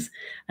feelings.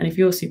 And if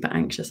you're super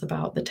anxious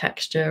about the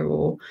texture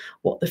or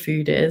what the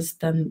food is,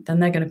 then they're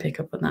going to pick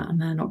up on that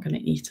and they're not going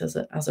to eat as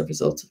a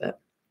result of it.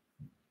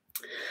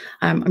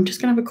 I'm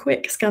just going to have a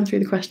quick scan through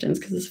the questions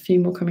because there's a few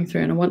more coming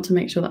through and I want to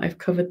make sure that I've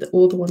covered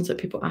all the ones that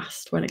people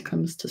asked when it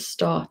comes to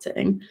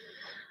starting.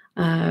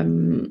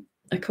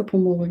 A couple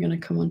more we're going to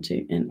come on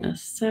to in a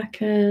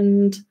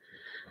second.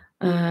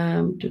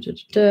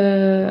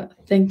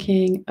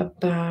 Thinking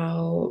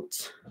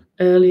about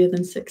earlier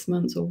than 6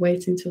 months or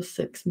waiting till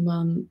 6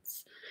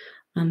 months,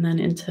 and then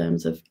in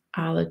terms of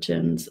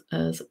allergens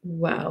as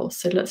well.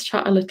 So let's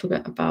chat a little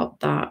bit about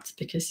that,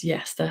 because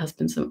yes, there has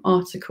been some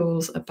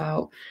articles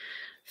about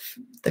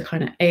the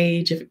kind of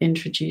age of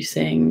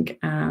introducing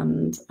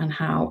and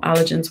how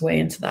allergens weigh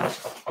into that.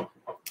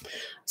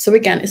 So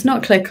again, it's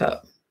not clear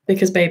cut,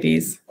 because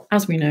babies,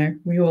 as we know,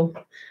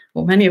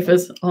 many of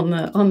us on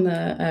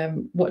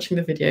the watching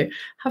the video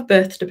have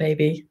birthed a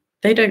baby.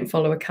 They don't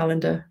follow a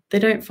calendar. They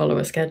don't follow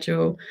a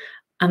schedule.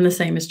 And the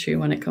same is true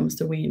when it comes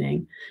to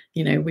weaning.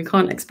 We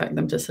can't expect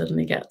them to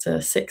suddenly get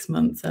to 6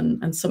 months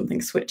and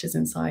something switches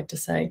inside to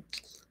say,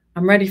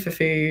 I'm ready for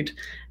food.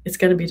 It's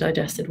going to be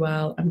digested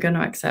well. I'm going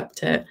to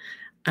accept it.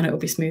 And it will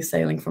be smooth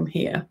sailing from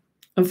here.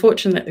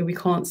 Unfortunately, we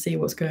can't see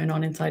what's going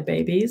on inside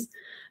babies.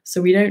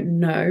 So we don't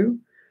know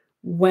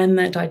when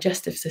their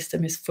digestive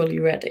system is fully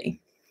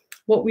ready.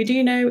 What we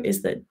do know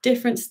is that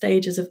different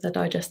stages of the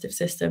digestive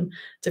system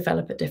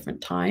develop at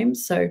different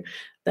times. So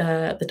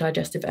the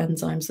digestive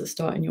enzymes that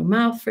start in your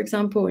mouth, for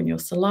example, in your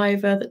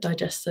saliva that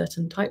digest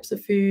certain types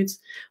of foods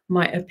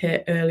might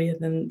appear earlier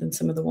than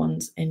some of the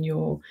ones in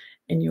your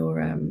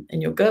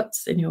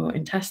guts, in your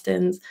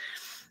intestines.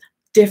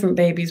 Different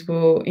babies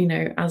will,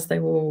 as they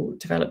will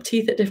develop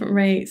teeth at different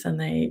rates and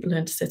they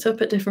learn to sit up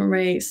at different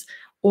rates,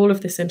 all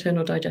of this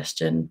internal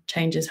digestion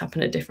changes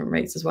happen at different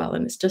rates as well.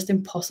 And it's just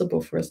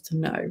impossible for us to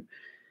know.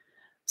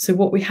 So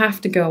what we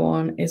have to go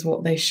on is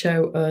what they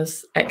show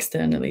us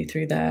externally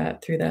through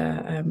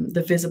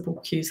the visible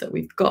cues that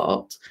we've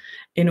got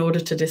in order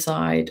to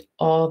decide,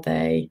 are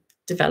they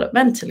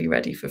developmentally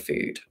ready for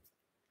food?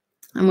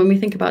 And when we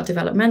think about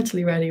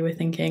developmentally ready, we're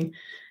thinking,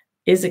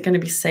 is it going to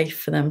be safe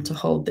for them to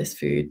hold this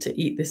food, to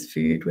eat this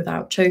food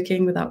without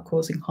choking, without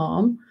causing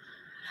harm?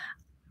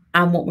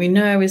 And what we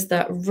know is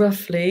that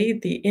roughly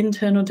the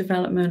internal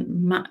development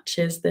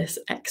matches this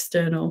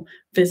external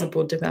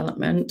visible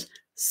development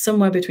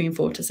somewhere between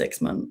 4 to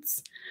 6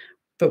 months.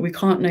 But we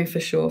can't know for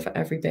sure for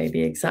every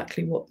baby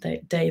exactly what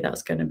day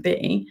that's going to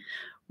be.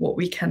 What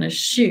we can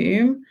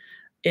assume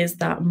is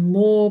that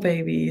more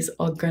babies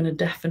are going to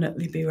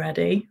definitely be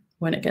ready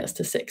when it gets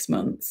to 6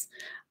 months,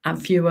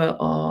 and fewer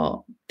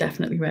are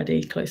definitely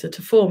ready closer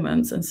to 4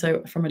 months. And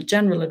so from a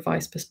general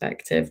advice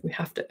perspective, we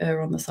have to err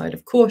on the side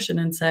of caution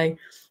and say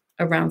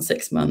around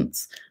 6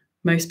 months,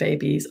 most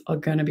babies are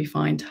going to be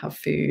fine to have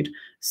food,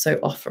 so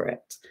offer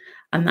it.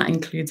 And that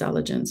includes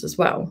allergens as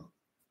well.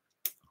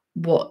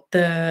 What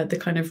the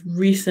kind of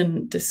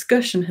recent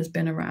discussion has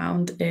been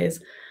around is,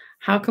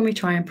 how can we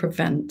try and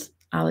prevent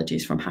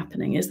allergies from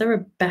happening? Is there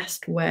a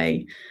best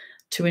way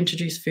to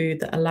introduce food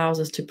that allows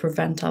us to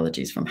prevent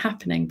allergies from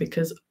happening?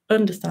 Because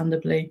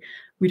understandably,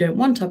 we don't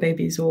want our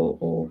babies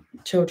or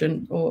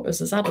children or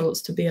us as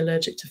adults to be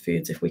allergic to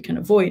foods if we can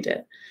avoid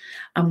it.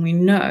 And we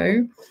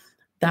know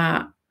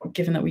that,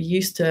 given that we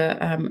used to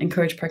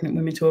encourage pregnant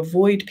women to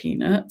avoid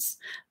peanuts,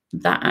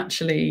 that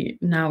actually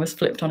now is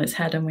flipped on its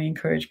head, and we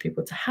encourage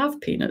people to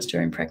have peanuts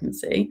during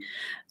pregnancy.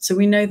 So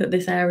we know that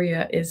this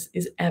area is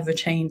ever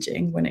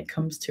changing when it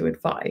comes to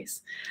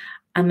advice.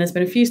 And there's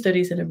been a few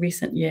studies in the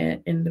recent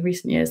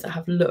years that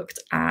have looked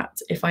at,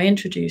 if I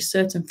introduce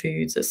certain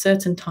foods at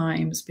certain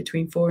times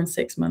between 4 and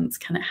 6 months,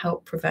 can it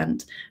help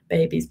prevent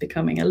babies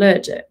becoming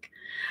allergic?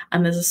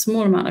 And there's a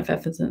small amount of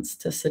evidence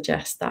to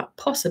suggest that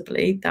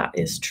possibly that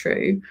is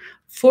true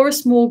for a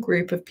small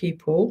group of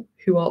people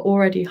who are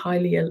already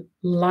highly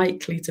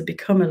likely to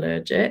become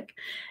allergic.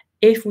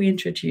 If we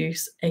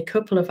introduce a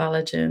couple of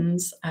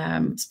allergens,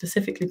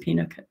 specifically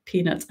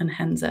peanut and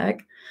hen's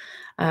egg,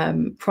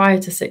 prior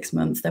to 6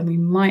 months, then we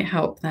might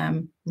help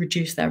them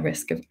reduce their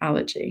risk of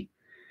allergy.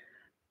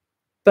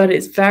 But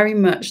it's very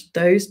much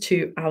those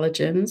two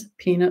allergens,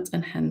 peanut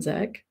and hen's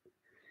egg,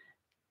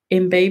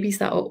 in babies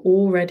that are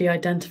already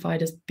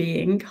identified as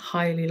being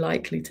highly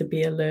likely to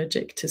be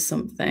allergic to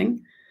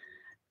something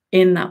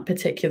in that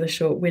particular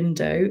short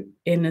window,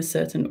 in a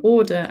certain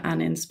order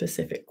and in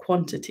specific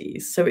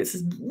quantities. So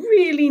it's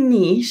really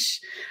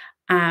niche,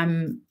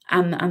 and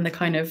the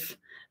kind of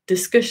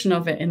discussion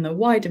of it in the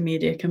wider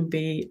media can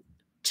be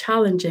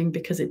challenging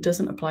because it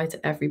doesn't apply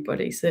to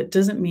everybody. So it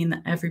doesn't mean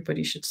that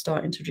everybody should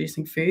start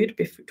introducing food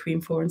between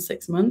 4 and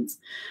 6 months.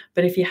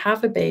 But if you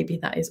have a baby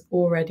that is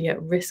already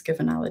at risk of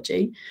an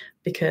allergy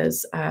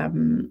because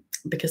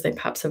they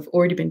perhaps have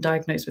already been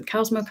diagnosed with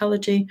cow's milk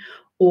allergy,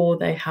 or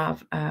they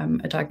have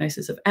a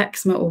diagnosis of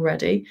eczema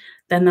already,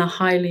 then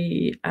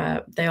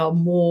they are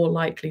more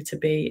likely to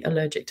be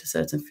allergic to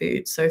certain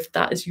foods. So if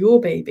that is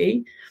your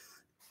baby,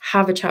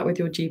 have a chat with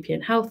your GP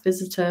and health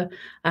visitor.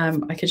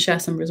 I can share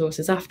some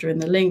resources after in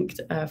the link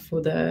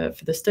for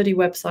the study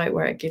website,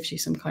 where it gives you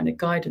some kind of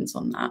guidance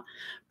on that.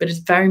 But it's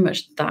very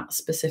much that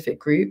specific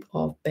group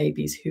of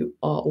babies who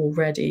are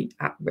already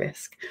at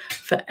risk.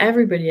 For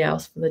everybody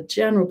else, for the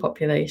general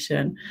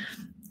population,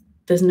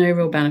 there's no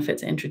real benefit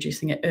to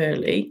introducing it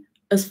early,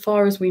 as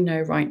far as we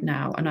know right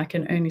now. And I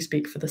can only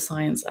speak for the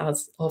science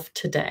as of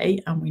today,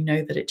 and we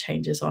know that it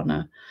changes on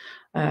a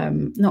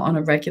not on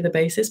a regular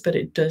basis, but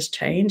it does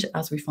change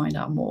as we find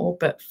out more.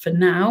 But for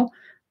now,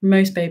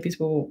 most babies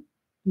will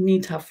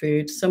need to have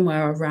food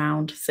somewhere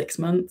around 6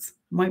 months.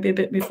 It might be a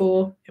bit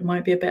before, it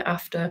might be a bit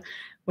after,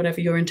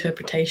 whatever your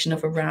interpretation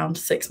of around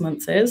 6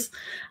 months is.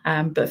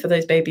 But for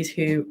those babies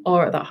who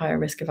are at that higher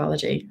risk of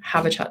allergy,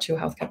 have a chat to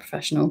your healthcare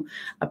professional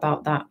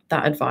about that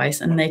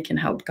advice, and they can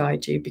help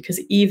guide you, because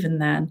even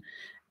then,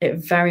 it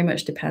very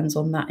much depends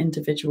on that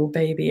individual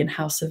baby and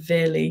how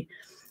severely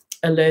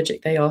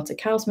allergic they are to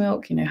cow's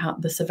milk, how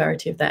the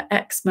severity of their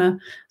eczema.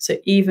 So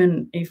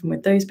even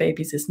with those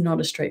babies, it's not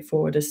as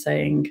straightforward as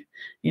saying,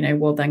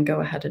 well, then go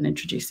ahead and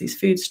introduce these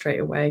foods straight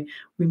away.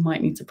 We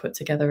might need to put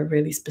together a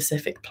really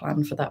specific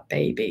plan for that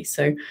baby.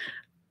 So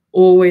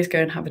always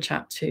go and have a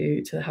chat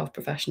to the health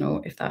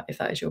professional if that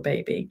is your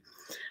baby.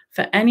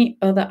 For any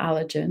other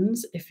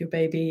allergens, if your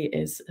baby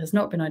has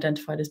not been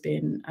identified as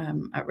being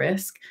at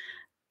risk,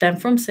 Then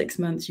from 6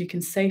 months, you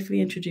can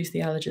safely introduce the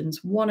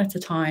allergens one at a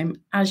time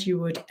as you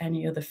would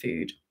any other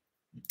food.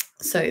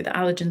 So the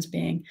allergens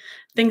being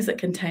things that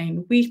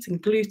contain wheat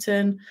and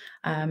gluten,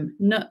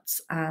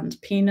 nuts and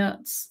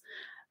peanuts,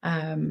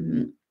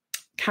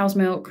 cow's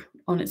milk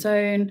on its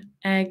own,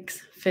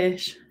 eggs,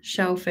 fish,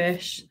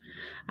 shellfish,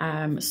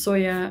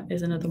 soya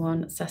is another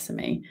one,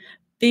 sesame.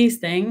 These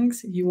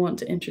things you want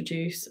to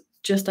introduce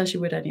just as you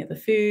would any other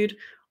food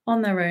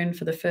on their own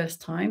for the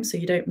first time, so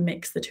you don't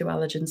mix the two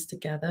allergens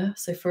together.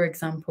 So for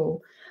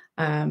example,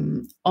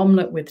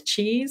 omelette with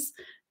cheese,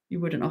 you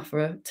wouldn't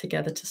offer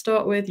together to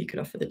start with. You could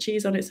offer the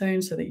cheese on its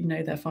own so that you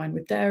know they're fine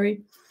with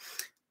dairy,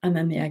 and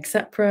then the egg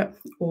separate.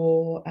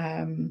 Or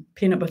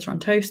peanut butter on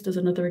toast is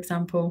another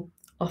example.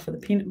 Offer the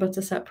peanut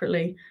butter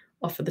separately,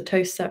 offer the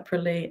toast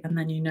separately, and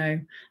then you know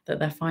that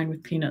they're fine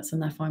with peanuts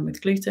and they're fine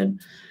with gluten.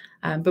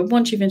 But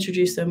once you've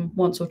introduced them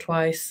once or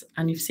twice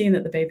and you've seen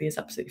that the baby is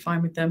absolutely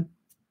fine with them,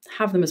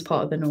 have them as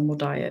part of the normal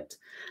diet.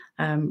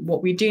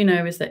 What we do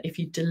know is that if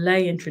you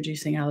delay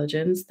introducing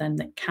allergens, then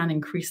that can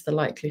increase the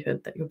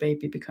likelihood that your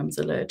baby becomes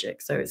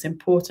allergic. So it's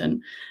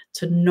important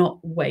to not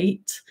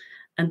wait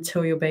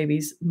until your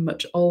baby's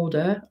much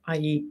older,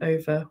 i.e.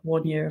 over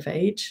 1 year of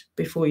age,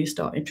 before you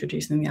start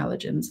introducing the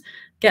allergens.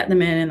 Get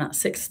them in that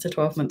 6 to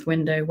 12 month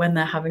window when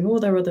they're having all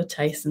their other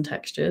tastes and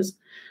textures,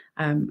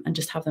 and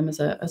just have them as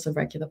a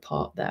regular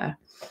part there.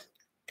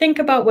 Think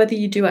about whether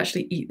you do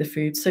actually eat the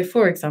food. So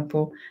for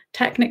example,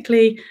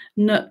 technically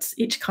nuts,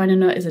 each kind of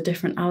nut is a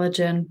different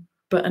allergen,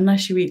 but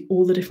unless you eat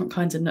all the different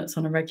kinds of nuts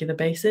on a regular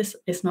basis,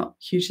 it's not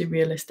hugely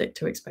realistic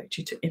to expect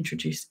you to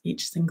introduce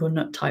each single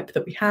nut type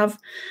that we have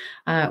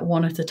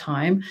one at a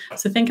time.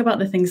 So think about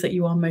the things that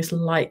you are most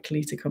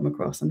likely to come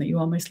across and that you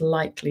are most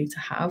likely to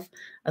have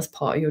as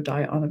part of your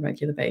diet on a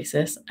regular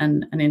basis,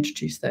 and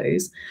introduce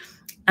those.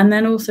 And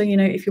then also, you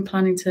know, if you're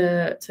planning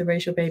to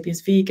raise your baby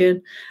as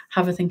vegan,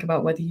 have a think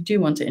about whether you do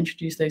want to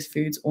introduce those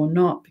foods or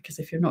not, because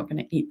if you're not going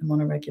to eat them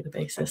on a regular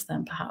basis,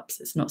 then perhaps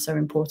it's not so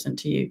important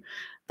to you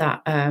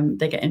that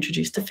they get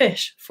introduced to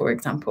fish, for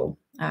example.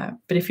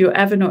 But if you're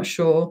ever not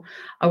sure,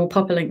 I will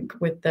pop a link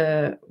with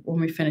when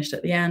we finished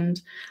at the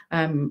end.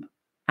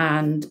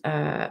 And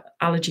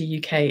Allergy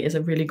UK is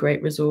a really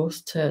great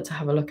resource to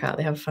have a look at.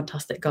 They have a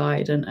fantastic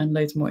guide and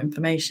loads more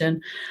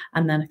information.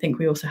 And then I think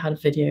we also had a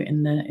video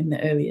in the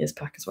early years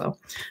pack as well.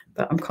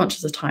 But I'm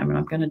conscious of time and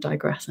I'm going to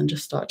digress and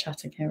just start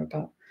chatting here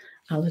about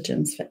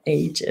allergens for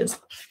ages.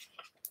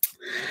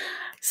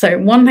 So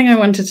one thing I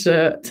wanted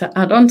to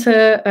add on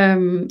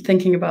to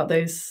thinking about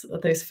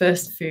those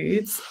first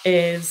foods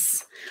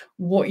is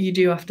what you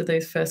do after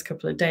those first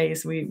couple of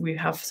days. We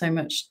have so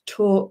much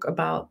talk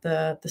about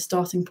the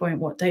starting point.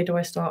 What day do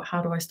I start?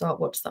 How do I start?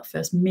 What does that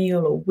first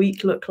meal or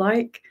week look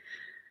like?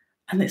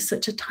 And it's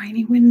such a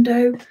tiny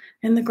window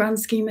in the grand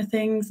scheme of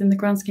things, in the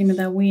grand scheme of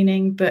their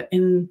weaning, but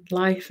in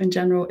life in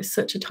general, it's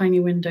such a tiny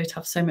window to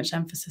have so much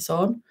emphasis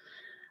on.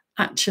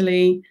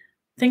 Actually,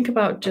 think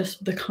about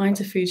just the kinds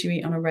of foods you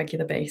eat on a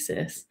regular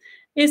basis.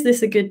 Is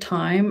this a good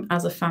time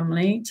as a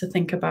family to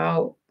think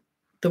about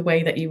the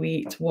way that you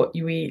eat, what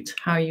you eat,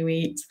 how you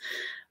eat,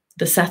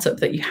 the setup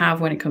that you have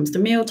when it comes to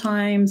meal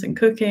times and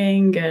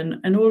cooking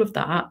and all of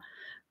that?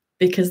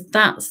 Because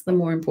that's the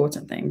more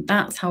important thing.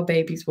 That's how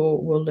babies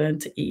will learn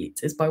to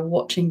eat, is by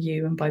watching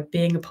you and by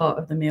being a part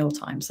of the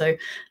mealtime. So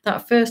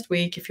that first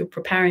week, if you're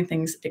preparing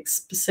things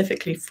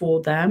specifically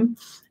for them,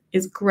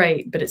 is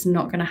great, but it's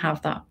not going to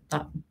have that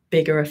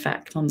bigger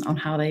effect on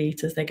how they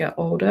eat as they get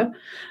older.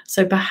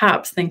 So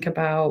perhaps think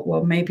about,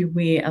 well, maybe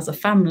we as a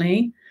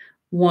family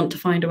want to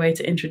find a way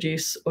to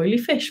introduce oily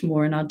fish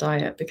more in our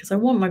diet, because I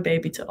want my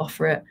baby to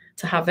offer it,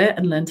 to have it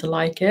and learn to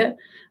like it.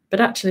 But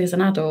actually as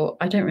an adult,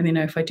 I don't really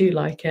know if I do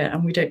like it,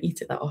 and we don't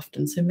eat it that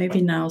often. So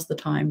maybe now's the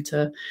time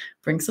to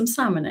bring some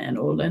salmon in,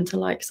 or learn to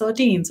like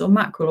sardines or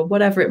mackerel or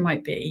whatever it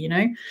might be, you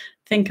know.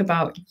 Think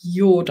about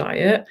your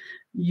diet,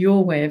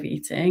 your way of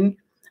eating,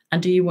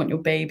 and do you want your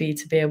baby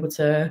to be able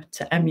to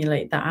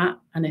emulate that?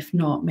 And if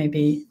not,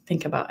 maybe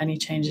think about any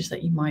changes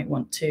that you might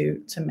want to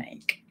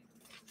make.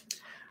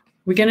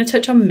 We're going to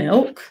touch on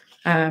milk,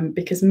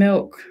 because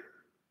milk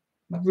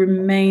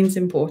remains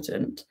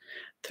important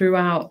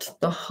throughout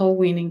the whole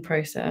weaning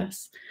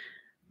process.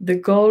 The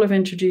goal of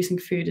introducing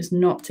food is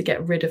not to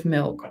get rid of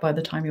milk by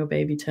the time your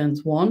baby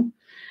turns 1.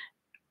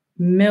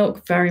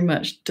 Milk very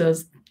much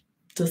does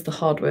the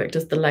hard work,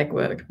 does the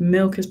legwork.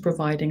 Milk is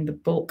providing the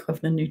bulk of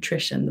the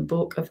nutrition, the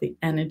bulk of the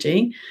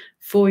energy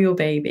for your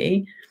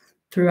baby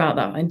throughout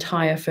that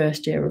entire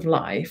first year of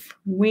life.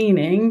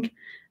 Weaning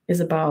is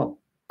about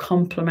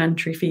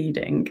complementary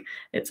feeding.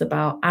 It's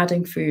about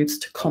adding foods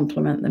to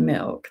complement the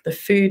milk. The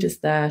food is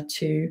there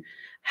to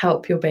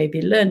help your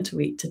baby learn to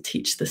eat, to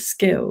teach the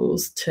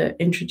skills, to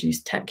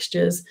introduce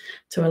textures,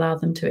 to allow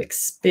them to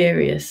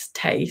experience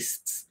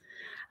tastes.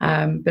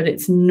 But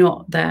it's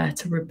not there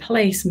to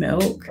replace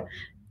milk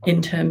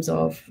in terms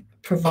of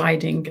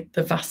providing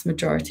the vast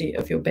majority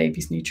of your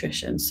baby's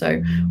nutrition.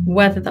 So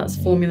whether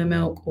that's formula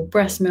milk or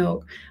breast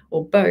milk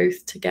or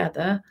both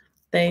together,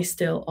 they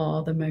still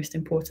are the most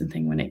important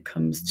thing when it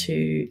comes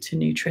to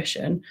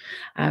nutrition.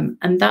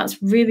 And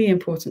that's really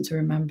important to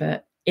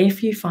remember.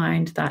 If you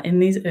find that in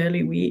these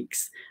early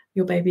weeks,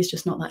 your baby's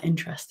just not that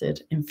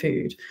interested in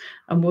food.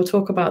 And we'll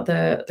talk about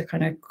the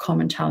kind of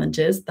common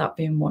challenges, that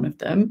being one of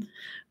them.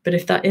 But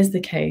if that is the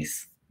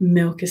case,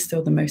 milk is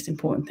still the most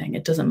important thing.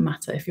 It doesn't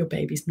matter if your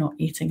baby's not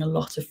eating a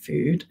lot of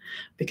food,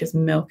 because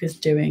milk is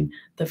doing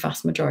the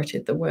vast majority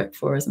of the work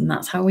for us. And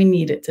that's how we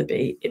need it to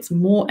be. It's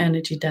more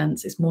energy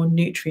dense, it's more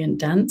nutrient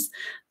dense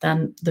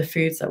than the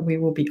foods that we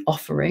will be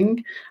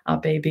offering our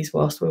babies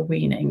whilst we're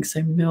weaning.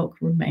 So milk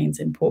remains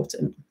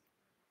important.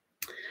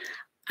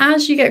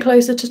 As you get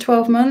closer to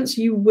 12 months,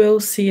 you will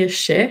see a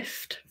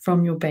shift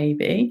from your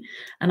baby.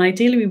 And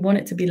ideally, we want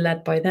it to be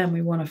led by them.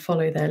 We want to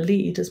follow their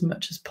lead as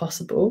much as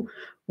possible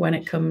when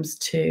it comes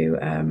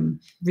to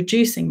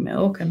reducing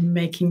milk and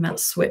making that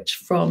switch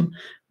from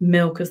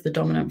milk as the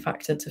dominant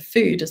factor to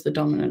food as the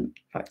dominant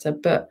factor.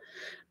 But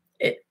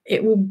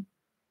it will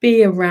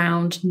be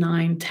around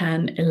 9,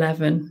 10,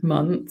 11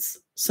 months,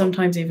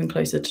 sometimes even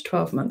closer to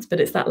 12 months. But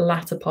it's that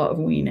latter part of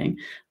weaning.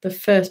 The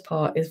first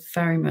part is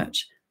very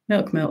much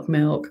milk, milk,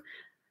 milk,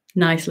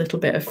 nice little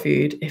bit of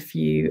food if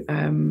you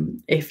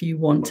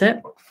want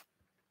it.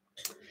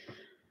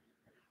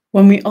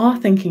 When we are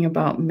thinking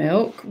about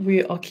milk,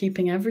 we are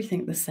keeping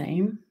everything the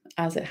same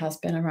as it has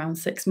been around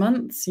 6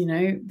 months,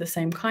 the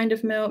same kind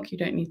of milk. You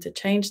don't need to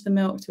change the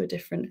milk to a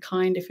different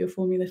kind if you're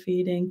formula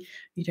feeding.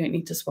 You don't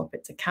need to swap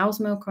it to cow's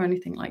milk or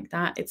anything like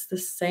that. It's the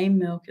same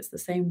milk, it's the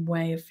same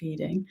way of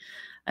feeding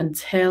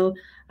until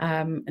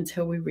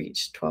we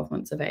reach 12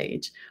 months of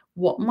age.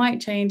 What might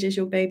change is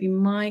your baby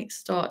might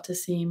start to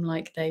seem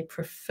like they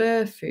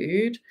prefer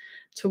food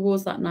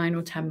towards that 9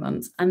 or 10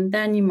 months. And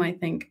then you might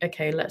think,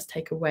 okay, let's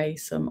take away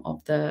some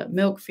of the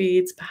milk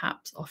feeds,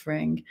 perhaps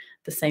offering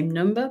the same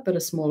number, but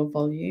a smaller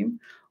volume,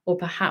 or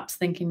perhaps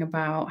thinking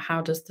about how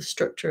does the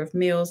structure of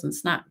meals and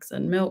snacks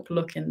and milk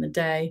look in the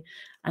day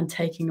and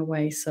taking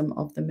away some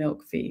of the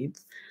milk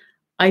feeds.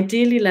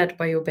 Ideally led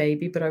by your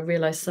baby, but I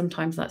realize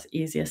sometimes that's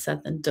easier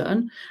said than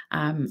done.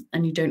 And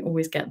you don't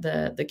always get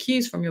the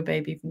cues from your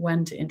baby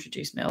when to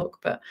introduce milk,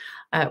 but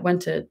when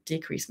to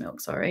decrease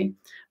milk, sorry.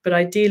 But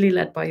ideally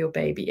led by your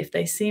baby. If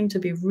they seem to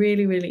be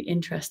really, really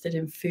interested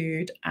in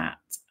food at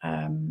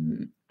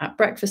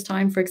breakfast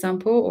time, for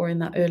example, or in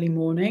that early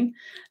morning,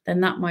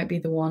 then that might be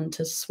the one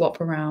to swap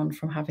around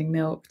from having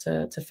milk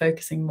to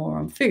focusing more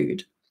on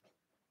food.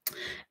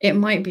 It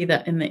might be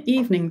that in the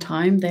evening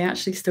time, they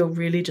actually still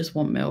really just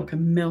want milk,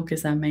 and milk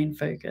is their main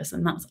focus,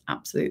 and that's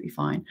absolutely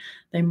fine.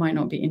 They might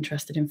not be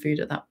interested in food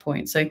at that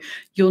point. So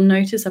you'll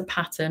notice a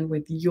pattern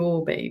with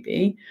your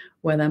baby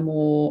where they're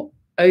more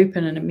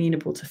open and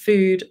amenable to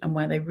food, and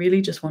where they really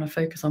just want to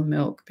focus on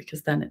milk,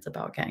 because then it's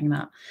about getting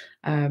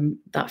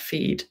that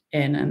feed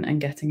in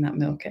and getting that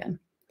milk in.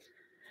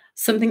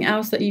 Something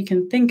else that you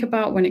can think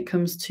about when it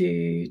comes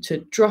to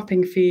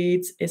dropping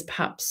feeds is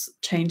perhaps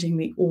changing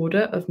the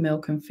order of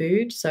milk and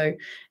food. So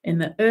in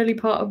the early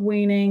part of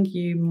weaning,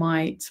 you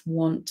might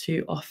want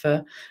to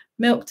offer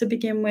milk to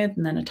begin with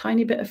and then a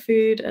tiny bit of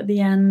food at the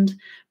end,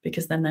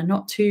 because then they're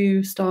not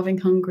too starving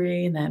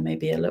hungry and they're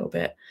maybe a little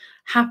bit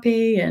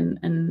happy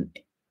and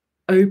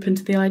open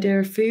to the idea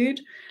of food.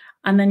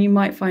 And then you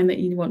might find that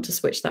you want to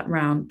switch that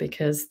round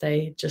because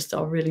they just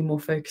are really more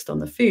focused on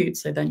the food.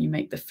 So then you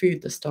make the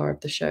food the star of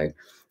the show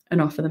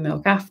and offer the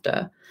milk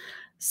after.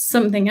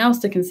 Something else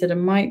to consider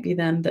might be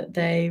then that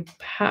they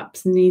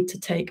perhaps need to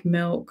take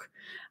milk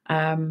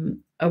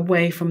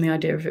away from the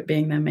idea of it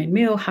being their main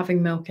meal,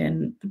 having milk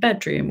in the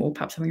bedroom, or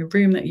perhaps having a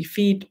room that you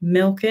feed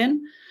milk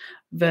in,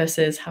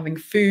 versus having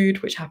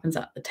food, which happens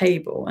at the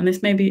table. And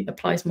this maybe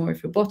applies more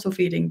if you're bottle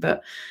feeding,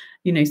 but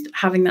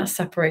having that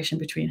separation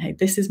between, hey,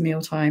 this is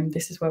mealtime,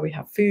 this is where we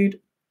have food.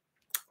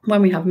 When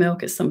we have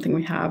milk, it's something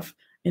we have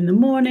in the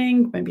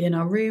morning, maybe in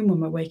our room when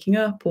we're waking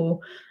up, or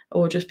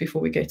just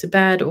before we go to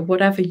bed, or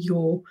whatever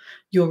your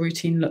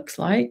routine looks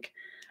like.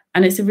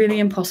 And it's really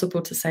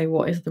impossible to say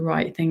what is the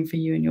right thing for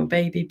you and your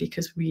baby,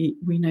 because we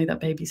know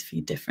that babies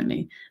feed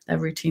differently. Their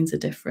routines are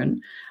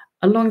different.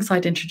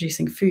 Alongside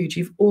introducing food,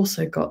 you've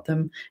also got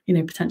them,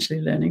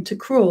 potentially learning to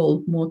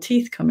crawl, more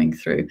teeth coming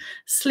through,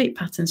 sleep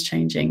patterns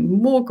changing,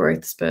 more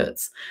growth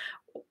spurts,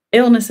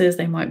 illnesses.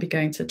 They might be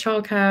going to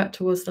childcare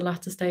towards the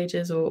latter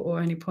stages or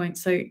any point.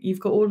 So you've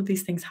got all of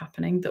these things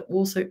happening that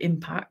also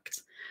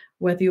impact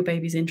whether your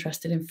baby's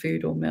interested in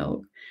food or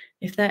milk.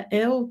 If they're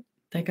ill,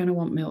 they're going to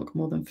want milk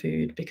more than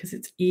food, because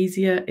it's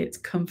easier, it's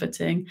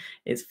comforting,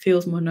 it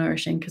feels more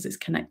nourishing because it's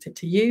connected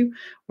to you,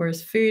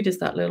 whereas food is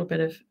that little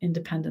bit of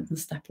independence and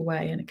step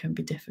away, and it can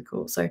be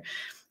difficult. So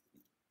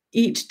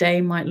each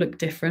day might look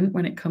different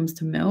when it comes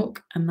to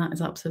milk, and that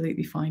is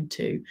absolutely fine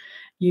too.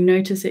 You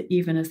notice it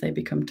even as they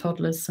become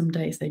toddlers. Some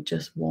days they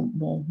just want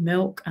more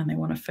milk and they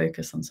want to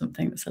focus on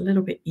something that's a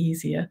little bit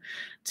easier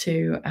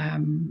to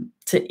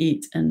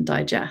eat and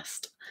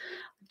digest.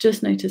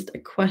 Just noticed a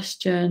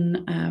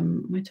question.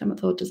 My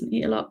Temethor doesn't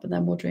eat a lot, but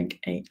then will drink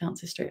 8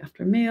 ounces straight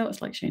after a meal.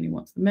 It's like she only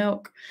wants the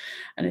milk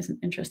and isn't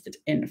interested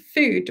in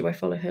food. Do I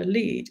follow her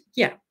lead?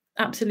 Yeah,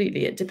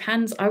 Absolutely, it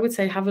depends. I would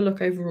say have a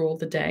look overall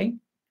the day.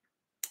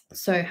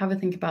 So have a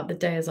think about the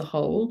day as a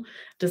whole.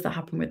 Does that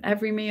happen with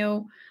every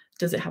meal?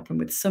 Does it happen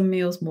with some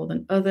meals more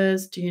than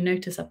others? Do you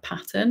notice a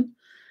pattern?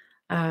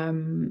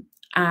 Um,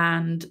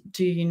 and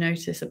do you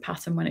notice a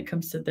pattern when it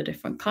comes to the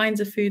different kinds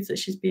of foods that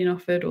she's being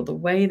offered, or the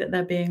way that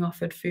they're being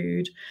offered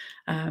food,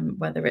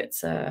 whether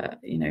it's a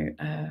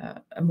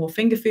more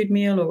finger food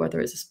meal, or whether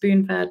it's a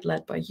spoon-fed,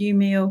 led by you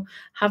meal?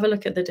 Have a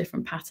look at the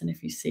different pattern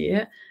if you see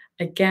it.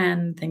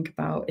 Again, think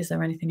about, is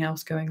there anything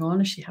else going on?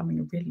 Is she having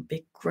a really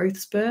big growth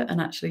spurt and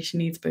actually she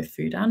needs both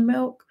food and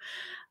milk?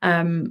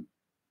 And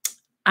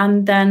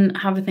then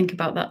have a think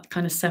about that,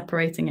 kind of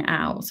separating it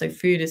out. So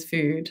food is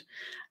food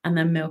and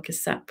then milk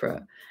is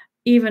separate.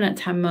 Even at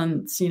 10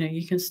 months,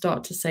 you can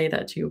start to say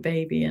that to your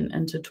baby,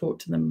 and to talk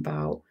to them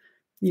about,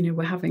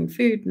 we're having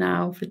food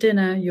now for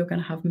dinner, you're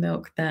going to have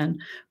milk then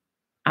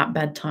at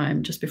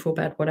bedtime, just before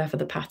bed, whatever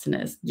the pattern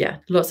is. Yeah,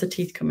 lots of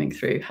teeth coming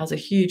through has a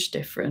huge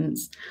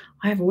difference.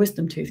 I have a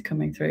wisdom tooth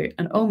coming through,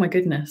 and oh my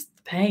goodness,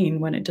 the pain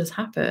when it does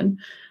happen.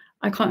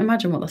 I can't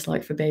imagine what that's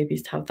like for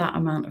babies to have that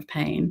amount of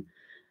pain.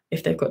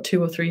 If they've got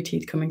 2 or 3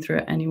 teeth coming through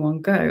at any one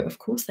go, of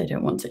course they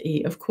don't want to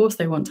eat. Of course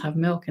they want to have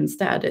milk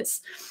instead. It's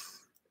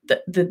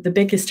the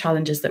biggest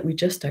challenge is that we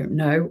just don't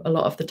know a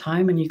lot of the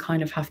time, and you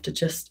kind of have to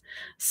just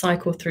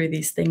cycle through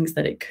these things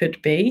that it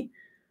could be.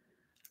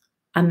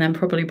 And then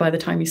probably by the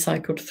time you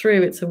cycled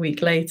through, it's a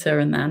week later,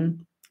 and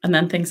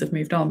then things have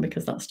moved on,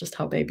 because that's just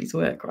how babies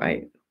work,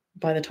 right?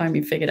 By the time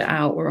you've figured it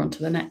out, we're on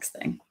to the next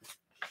thing.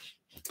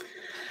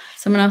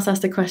 Someone else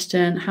asked a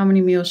question, how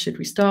many meals should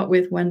we start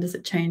with? When does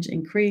it change,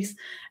 increase?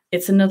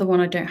 It's another one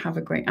I don't have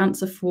a great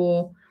answer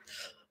for.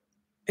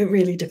 It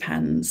really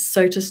depends.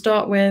 So to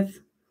start with,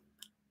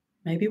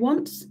 maybe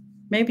once,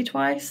 maybe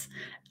twice.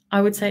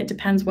 I would say it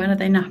depends. When are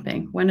they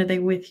napping? When are they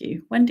with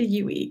you? When do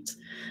you eat?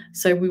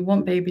 So we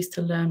want babies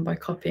to learn by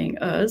copying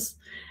us.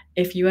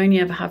 If you only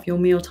ever have your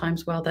meal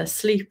times while they're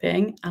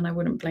sleeping, and I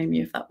wouldn't blame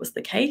you if that was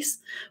the case,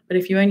 but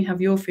if you only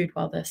have your food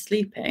while they're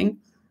sleeping,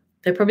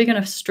 they're probably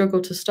going to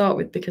struggle to start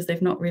with, because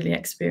they've not really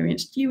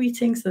experienced you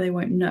eating, so they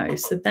won't know.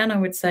 So then I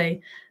would say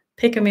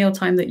pick a meal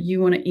time that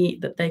you want to eat,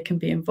 that they can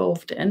be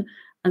involved in,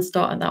 and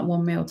start at that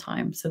one meal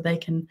time so they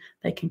can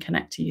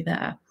connect to you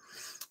there.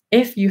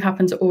 If you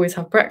happen to always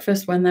have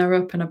breakfast when they're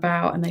up and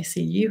about and they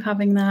see you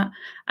having that,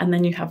 and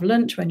then you have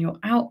lunch when you're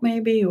out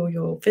maybe, or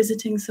you're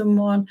visiting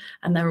someone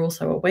and they're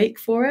also awake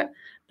for it,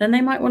 then they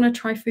might want to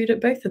try food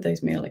at both of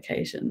those meal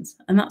occasions,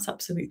 and that's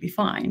absolutely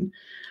fine.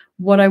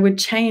 What I would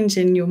change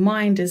in your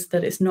mind is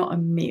that it's not a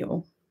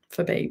meal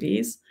for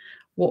babies.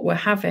 What we're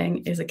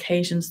having is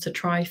occasions to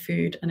try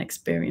food and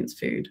experience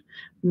food,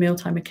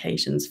 mealtime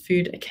occasions,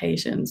 food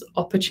occasions,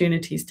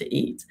 opportunities to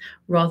eat,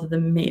 rather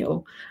than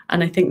meal.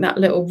 And I think that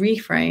little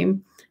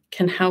reframe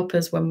can help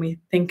us when we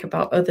think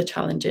about other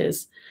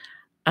challenges,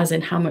 as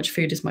in, how much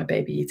food is my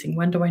baby eating?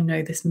 When do I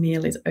know this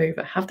meal is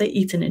over? Have they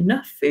eaten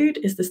enough food?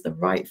 Is this the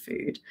right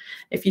food?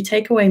 If you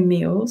take away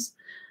meals,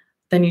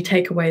 then you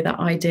take away that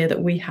idea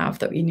that we have,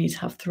 that we need to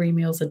have 3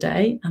 meals a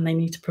day and they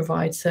need to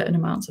provide certain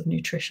amounts of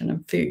nutrition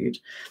and food.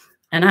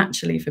 And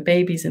actually, for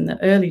babies in the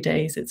early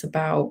days, it's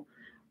about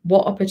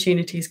what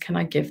opportunities can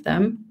I give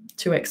them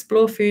to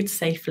explore food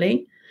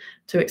safely,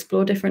 to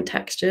explore different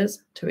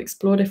textures, to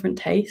explore different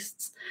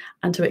tastes,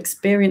 and to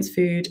experience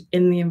food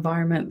in the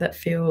environment that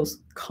feels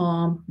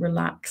calm,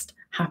 relaxed,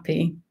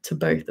 happy to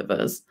both of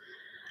us.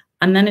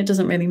 And then it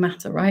doesn't really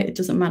matter, right? It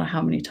doesn't matter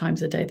how many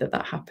times a day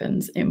that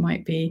happens. It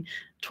might be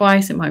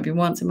twice, it might be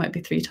once, it might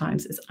be 3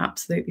 times. It's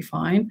absolutely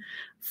fine.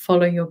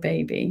 Follow your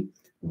baby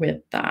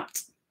with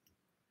that.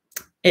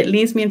 It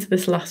leads me into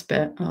this last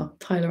bit. Oh,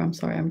 Tyler, I'm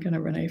sorry, I'm going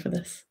to run over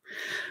this.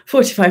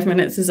 45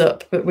 minutes is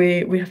up, but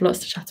we have lots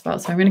to chat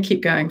about. So I'm going to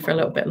keep going for a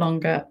little bit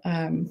longer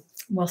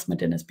whilst my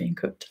dinner's being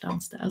cooked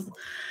downstairs.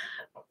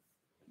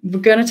 We're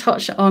going to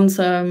touch on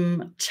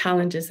some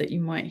challenges that you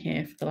might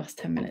hear for the last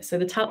 10 minutes. So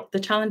the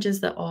challenges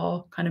that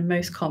are kind of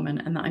most common,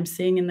 and that I'm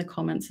seeing in the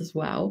comments as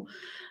well,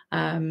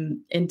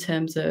 in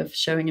terms of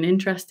showing an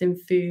interest in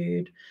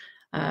food,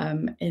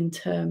 in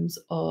terms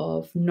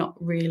of not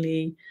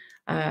really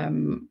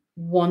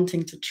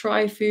wanting to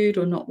try food,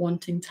 or not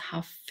wanting to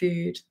have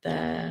food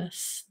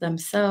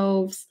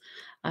themselves.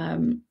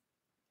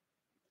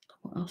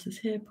 What else is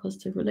here?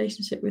 Positive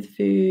relationship with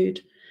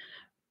food,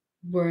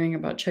 worrying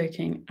about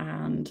choking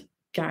and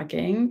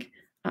gagging.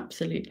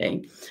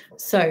 Absolutely.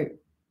 So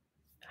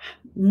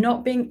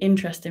not being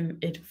interested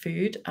in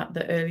food at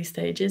the early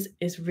stages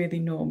is really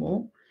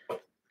normal.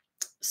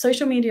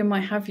 Social media might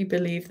have you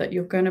believe that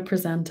you're going to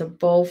present a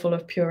bowl full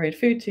of pureed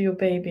food to your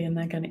baby and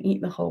they're going to eat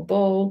the whole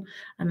bowl.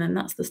 And then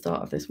that's the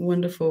start of this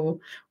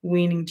wonderful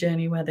weaning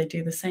journey where they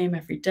do the same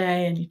every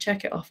day and you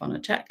check it off on a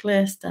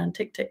checklist and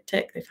tick, tick,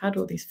 tick. They've had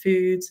all these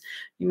foods.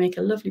 You make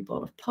a lovely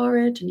bowl of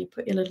porridge and you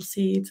put your little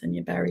seeds and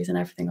your berries and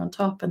everything on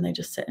top and they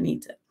just sit and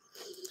eat it.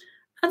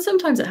 And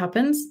sometimes it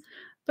happens,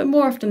 but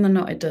more often than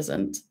not, it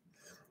doesn't.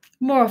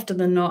 More often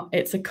than not,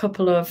 it's a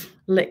couple of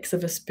licks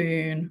of a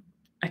spoon.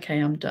 Okay,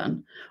 I'm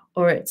done.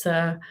 Or it's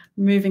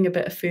moving a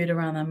bit of food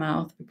around their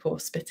mouth before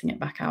spitting it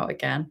back out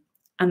again.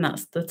 and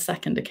that's the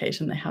second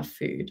occasion they have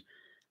food.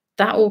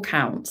 That all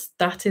counts.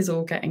 That is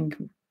all getting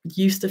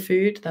used to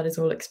food. That is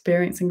all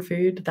experiencing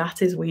food.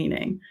 That is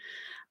weaning.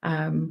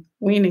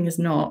 Weaning is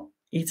not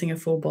eating a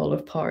full bowl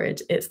of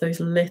porridge. It's those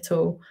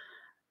little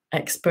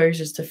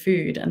exposures to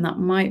food. And that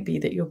might be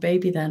that your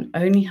baby then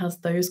only has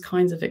those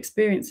kinds of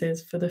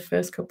experiences for the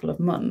first couple of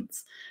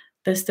months.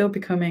 They're still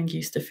becoming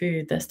used to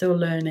food. They're still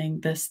learning.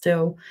 They're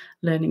still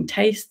learning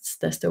tastes.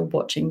 They're still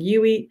watching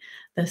you eat.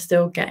 They're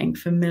still getting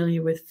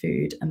familiar with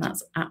food. And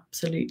that's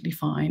absolutely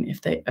fine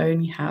if they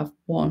only have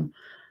one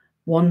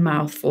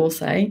mouthful,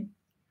 say,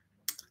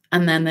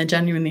 and then they're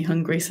genuinely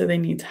hungry, so they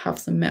need to have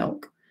some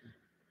milk.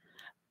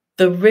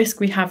 The risk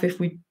we have if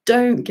we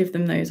don't give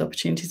them those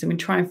opportunities and we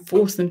try and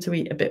force them to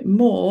eat a bit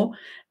more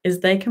is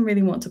they can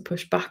really want to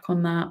push back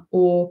on that.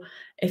 Or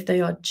if they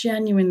are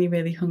genuinely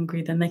really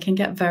hungry, then they can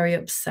get very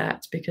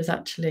upset because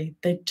actually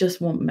they just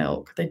want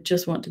milk. They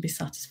just want to be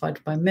satisfied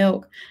by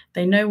milk.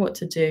 They know what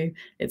to do.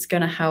 It's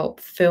going to help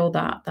fill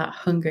that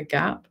hunger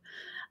gap.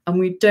 And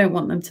we don't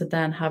want them to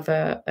then have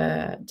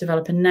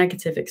develop a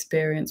negative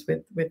experience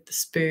with the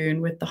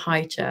spoon, with the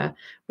high chair,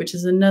 which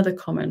is another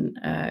common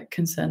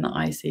concern that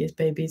I see, is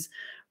babies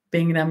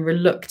being then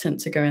reluctant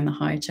to go in the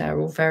high chair,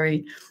 or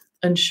very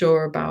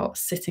unsure about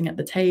sitting at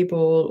the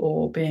table,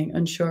 or being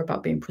unsure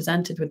about being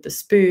presented with the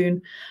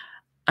spoon.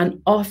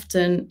 And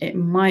often it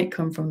might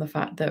come from the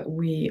fact that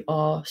we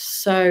are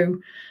so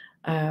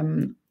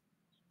keen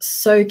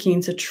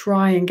to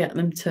try and get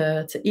them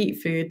to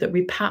eat food that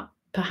we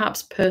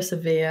perhaps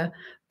persevere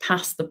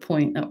past the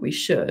point that we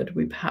should.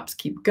 We perhaps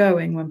keep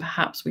going when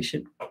perhaps we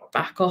should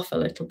back off a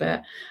little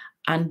bit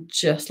and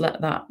just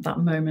let that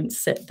moment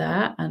sit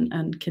there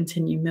and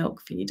continue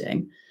milk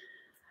feeding.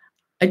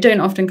 I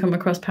don't often come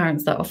across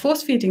parents that are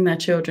force feeding their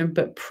children,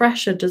 but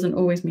pressure doesn't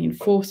always mean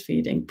force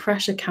feeding.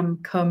 Pressure can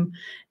come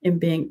in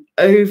being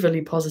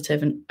overly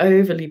positive and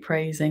overly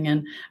praising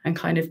and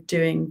kind of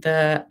doing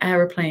the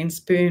aeroplane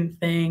spoon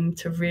thing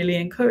to really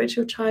encourage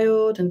your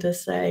child and to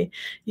say,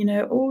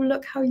 oh,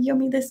 look how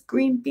yummy this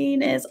green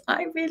bean is.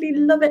 I really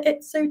love it.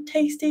 It's so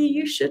tasty.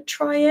 You should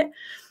try it.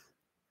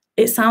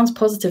 It sounds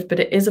positive, but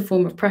it is a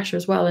form of pressure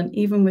as well. And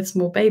even with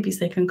small babies,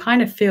 they can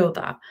kind of feel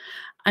that.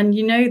 And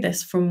you know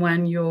this from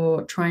when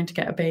you're trying to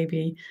get a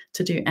baby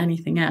to do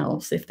anything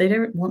else. If they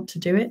don't want to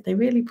do it, they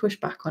really push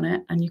back on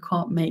it and you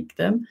can't make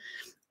them.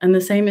 And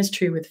the same is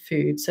true with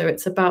food. So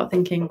it's about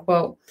thinking,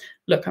 well,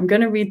 look, I'm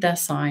going to read their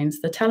signs.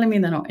 They're telling me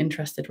they're not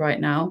interested right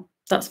now.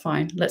 That's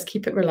fine. Let's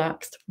keep it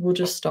relaxed. We'll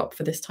just stop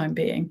for this time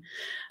being.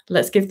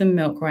 Let's give them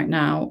milk right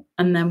now,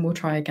 and then we'll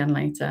try again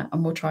later,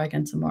 and we'll try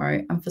again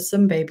tomorrow. And for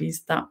some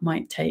babies, that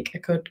might take a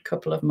good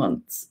couple of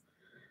months.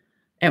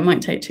 It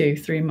might take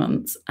 2-3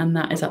 months, and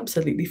that is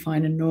absolutely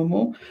fine and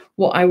normal.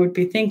 What I would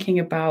be thinking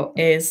about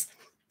is,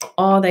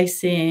 are they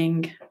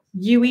seeing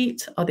you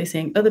eat? Are they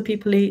seeing other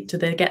people eat? Do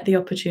they get the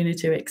opportunity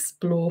to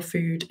explore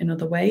food in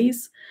other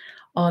ways?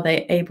 Are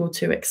they able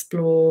to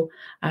explore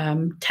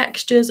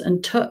textures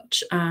and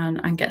touch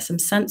and get some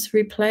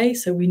sensory play?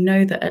 So we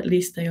know that at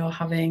least they are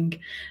having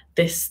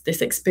this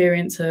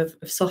experience of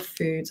soft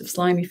foods, of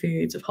slimy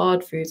foods, of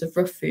hard foods, of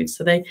rough foods.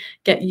 So they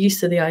get used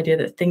to the idea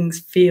that things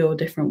feel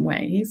different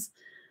ways.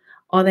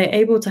 Are they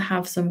able to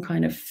have some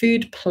kind of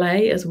food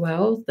play as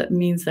well? That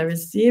means there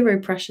is zero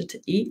pressure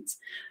to eat.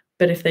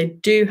 But if they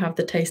do have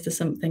the taste of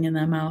something in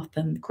their mouth,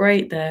 then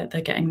great, they're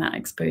getting that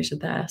exposure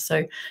there.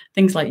 So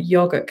things like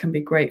yogurt can be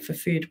great for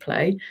food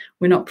play.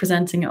 We're not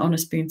presenting it on a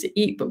spoon to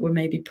eat, but we're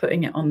maybe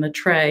putting it on the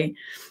tray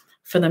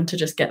for them to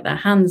just get their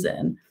hands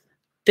in.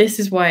 This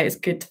is why it's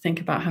good to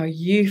think about how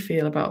you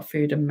feel about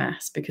food and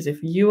mess, because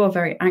if you are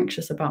very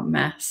anxious about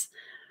mess,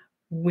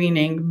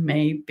 weaning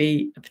may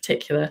be a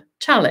particular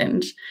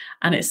challenge,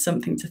 and it's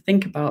something to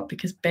think about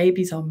because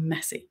babies are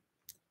messy.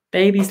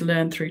 Babies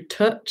learn through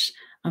touch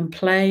and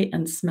play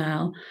and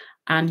smell,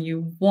 and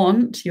you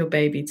want your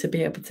baby to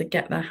be able to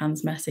get their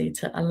hands messy,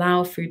 to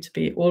allow food to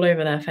be all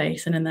over their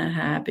face and in their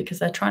hair, because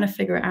they're trying to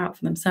figure it out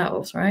for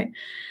themselves, right?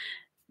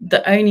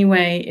 The only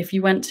way, if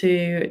you went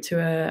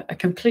to a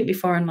completely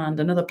foreign land,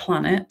 another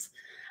planet,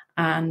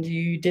 and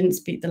you didn't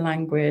speak the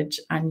language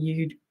and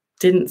you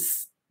didn't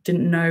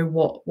know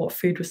what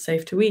food was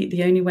safe to eat,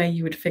 the only way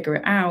you would figure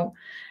it out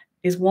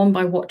is, one,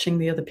 by watching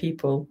the other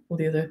people or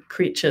the other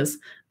creatures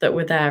that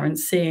were there and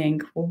seeing,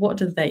 well, what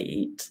do they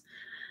eat?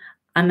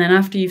 And then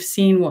after you've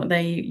seen what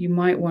they eat, you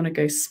might want to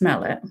go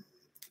smell it,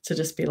 to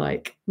just be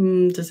like,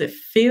 does it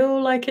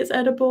feel like it's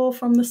edible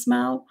from the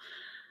smell?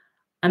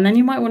 And then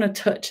you might want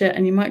to touch it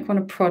and you might want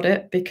to prod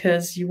it,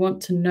 because you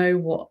want to know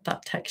what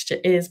that texture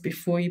is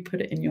before you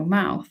put it in your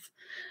mouth.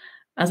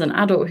 As an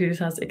adult who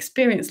has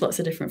experienced lots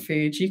of different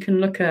foods, you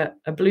can look at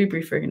a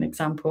blueberry, for an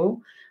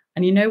example,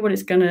 and you know what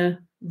it's going to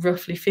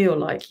roughly feel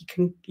like.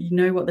 You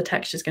know what the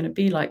texture is going to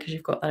be like because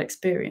you've got that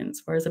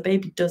experience, whereas a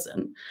baby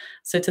doesn't.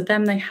 So to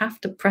them, they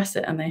have to press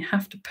it and they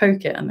have to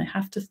poke it and they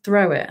have to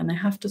throw it and they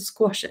have to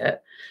squash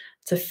it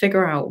to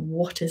figure out,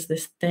 what is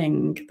this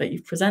thing that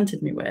you've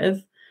presented me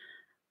with?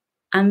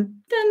 And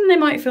then they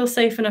might feel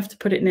safe enough to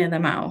put it near their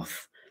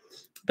mouth,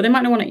 but they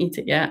might not want to eat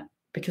it yet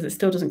because it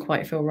still doesn't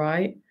quite feel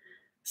right.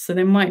 So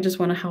they might just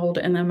want to hold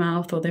it in their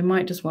mouth, or they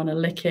might just want to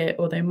lick it,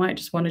 or they might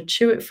just want to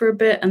chew it for a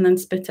bit and then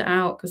spit it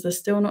out because they're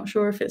still not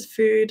sure if it's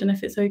food and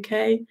if it's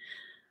okay.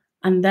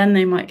 And then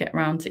they might get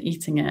around to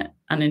eating it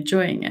and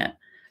enjoying it.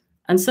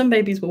 And some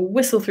babies will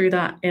whistle through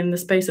that in the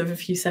space of a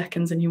few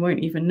seconds and you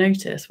won't even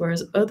notice,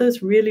 whereas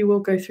others really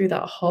will go through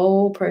that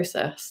whole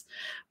process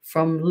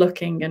from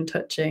looking and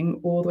touching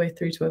all the way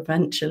through to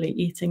eventually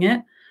eating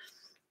it.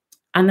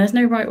 And there's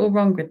no right or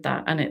wrong with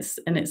that, and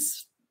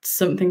it's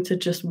something to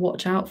just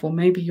watch out for.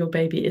 Maybe your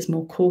baby is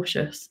more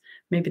cautious.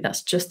 Maybe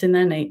that's just in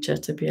their nature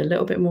to be a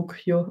little bit more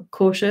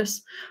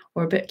cautious,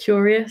 or a bit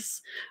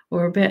curious,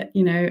 or a bit,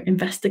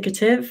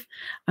 investigative.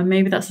 And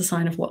maybe that's a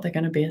sign of what they're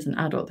going to be as an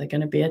adult. They're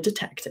going to be a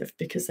detective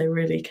because they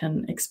really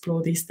can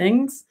explore these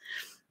things.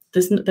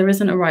 There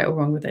isn't a right or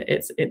wrong with it.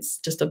 It's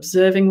just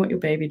observing what your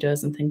baby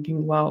does and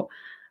thinking, well,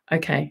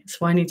 okay,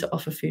 so I need to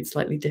offer food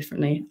slightly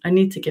differently. I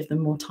need to give them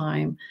more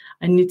time.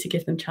 I need to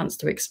give them chance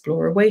to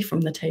explore away from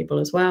the table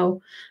as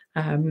well.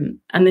 And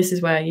this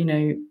is where,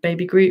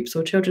 baby groups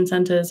or children's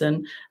centres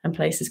and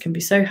places can be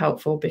so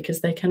helpful,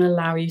 because they can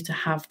allow you to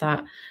have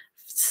that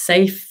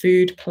safe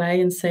food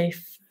play and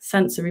safe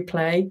sensory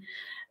play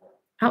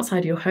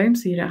outside your home,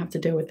 so you don't have to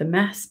deal with the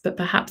mess, but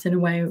perhaps in a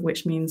way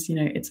which means,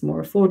 it's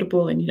more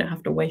affordable and you don't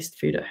have to waste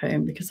food at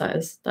home, because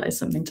that is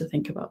something to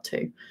think about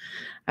too.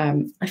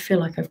 I feel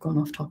like I've gone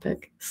off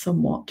topic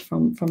somewhat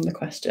from the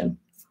question.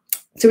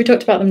 So we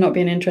talked about them not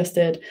being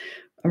interested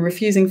and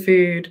refusing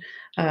food,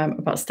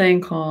 about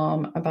staying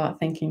calm, about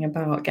thinking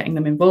about getting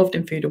them involved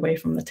in food away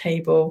from the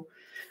table.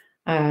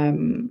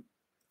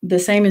 The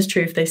same is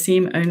true if they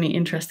seem only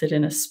interested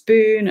in a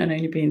spoon and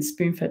only being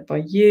spoon-fed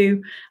by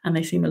you, and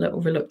they seem a little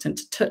reluctant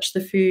to touch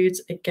the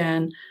foods.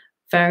 Again,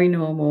 very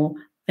normal.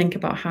 Think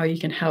about how you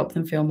can help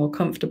them feel more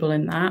comfortable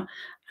in that.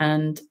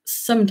 And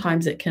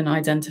sometimes it can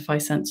identify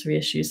sensory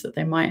issues that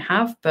they might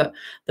have, but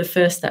the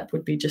first step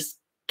would be just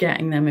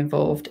getting them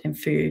involved in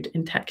food,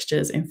 in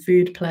textures, in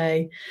food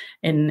play,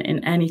 in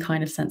any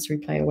kind of sensory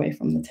play away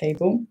from the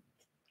table.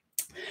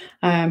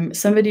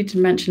 Somebody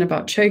did mention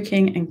about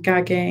choking and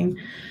gagging.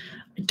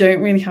 I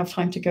don't really have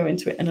time to go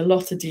into it in a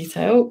lot of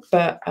detail,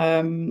 but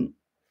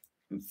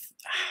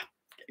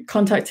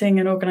contacting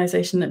an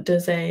organisation that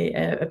does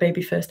a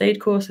baby first aid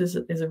course is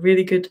a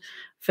really good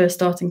first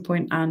starting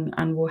point,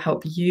 and will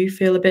help you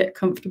feel a bit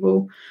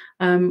comfortable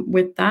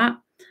with that.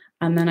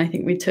 And then I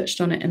think we touched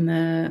on it in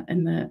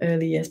the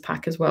early years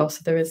pack as well.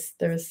 So there is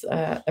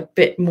a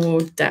bit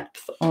more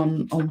depth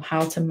on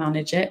how to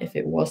manage it if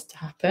it was to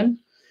happen.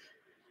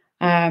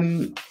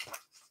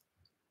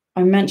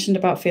 I mentioned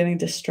about feeling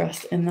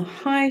distressed in the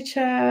high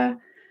chair.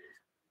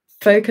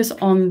 Focus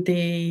on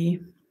the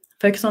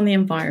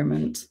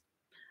environment.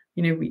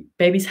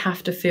 Babies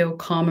have to feel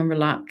calm and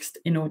relaxed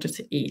in order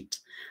to eat.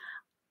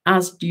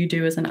 As you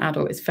do as an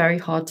adult, it's very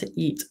hard to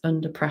eat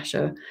under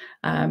pressure.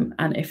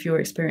 And if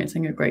you're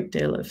experiencing a great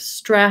deal of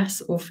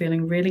stress or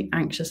feeling really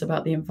anxious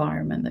about the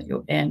environment that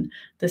you're in,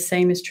 the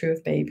same is true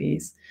of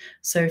babies.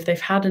 So if they've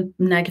had a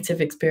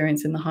negative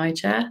experience in the high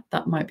chair,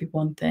 that might be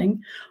one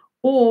thing.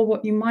 Or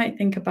what you might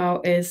think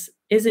about is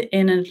it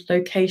in a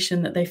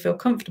location that they feel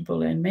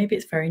comfortable in? Maybe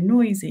it's very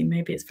noisy,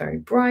 maybe it's very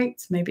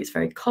bright, maybe it's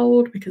very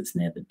cold because it's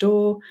near the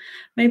door.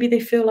 Maybe they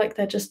feel like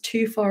they're just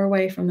too far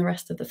away from the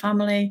rest of the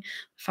family.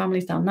 The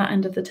family's down that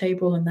end of the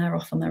table and they're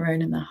off on their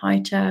own in their high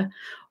chair.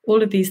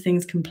 All of these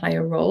things can play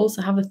a role.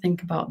 So have a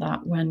think about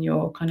that when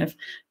you're kind of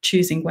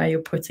choosing where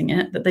you're putting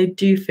it, that they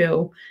do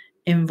feel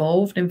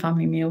involved in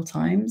family meal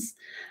times.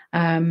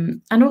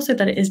 And also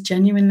that it is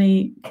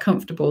genuinely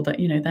comfortable, that,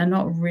 they're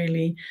not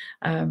really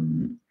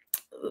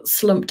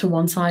slumped to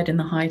one side in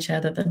the high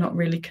chair, that they're not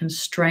really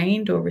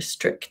constrained or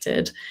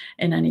restricted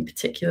in any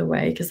particular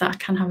way, because that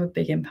can have a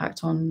big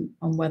impact on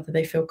whether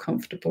they feel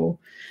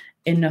comfortable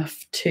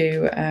enough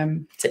to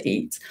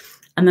eat.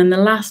 And then the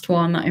last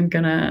one that I'm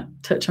going to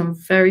touch on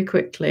very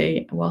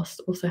quickly,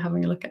 whilst also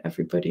having a look at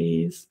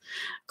everybody's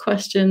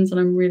questions, and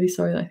I'm really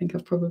sorry that I think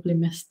I've probably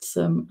missed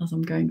some as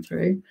I'm going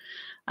through.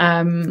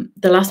 The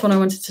last one I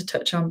wanted to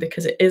touch on,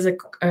 because it is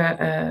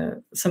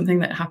something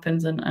that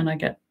happens and I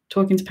get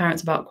talking to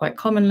parents about quite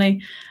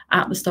commonly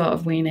at the start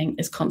of weaning,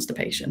 is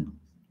constipation.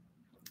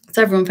 It's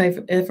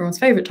everyone's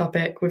favorite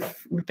topic.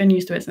 We've been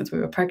used to it since we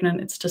were pregnant.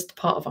 It's just a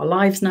part of our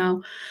lives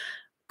now.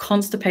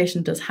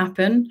 Constipation does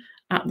happen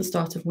at the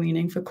start of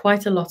weaning for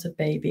quite a lot of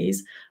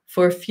babies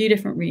for a few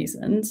different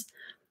reasons.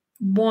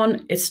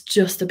 One, it's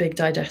just a big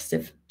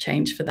digestive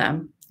change for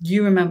them.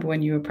 You remember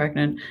when you were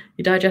pregnant,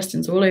 your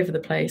digestion's all over the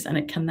place, and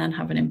it can then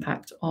have an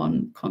impact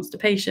on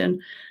constipation.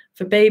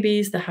 For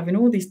babies, they're having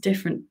all these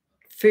different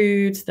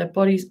foods. Their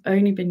body's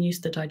only been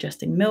used to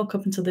digesting milk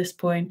up until this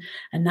point,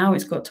 and now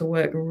it's got to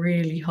work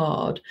really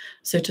hard.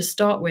 So to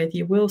start with,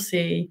 you will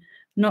see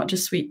not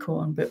just sweet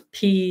corn, but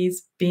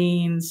peas,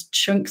 beans,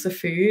 chunks of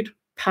food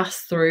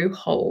pass through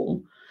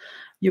whole.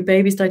 Your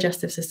baby's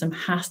digestive system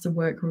has to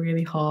work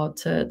really hard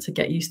to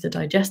get used to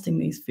digesting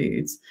these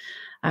foods.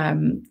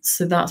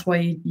 So that's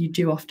why you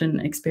do often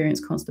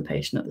experience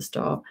constipation at the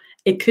start.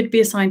 It could be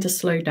a sign to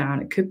slow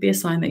down. It could be a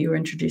sign that you're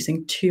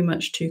introducing too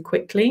much too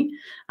quickly,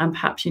 and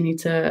perhaps you need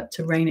to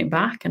rein it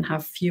back and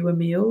have fewer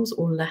meals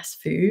or less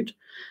food.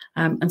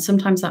 And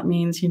sometimes that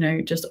means,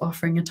 just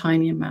offering a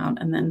tiny amount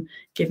and then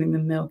giving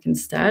them milk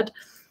instead.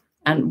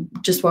 And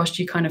just whilst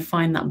you kind of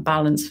find that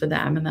balance for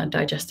them and their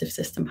digestive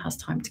system has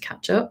time to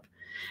catch up.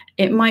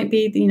 It might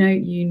be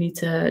that, you need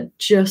to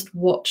just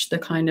watch the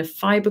kind of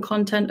fiber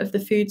content of the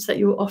foods that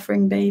you're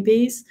offering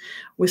babies.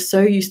 We're so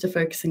used to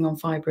focusing on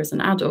fiber as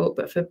an adult,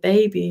 but for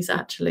babies,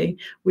 actually,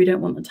 we don't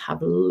want them to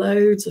have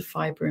loads of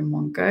fiber in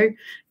one go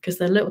because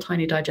their little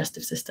tiny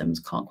digestive systems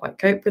can't quite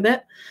cope with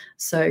it.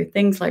 So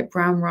things like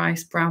brown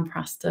rice, brown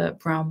pasta,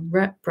 brown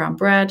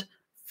bread,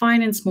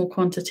 fine in small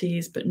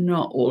quantities, but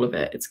not all of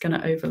it. It's going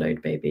to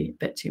overload baby a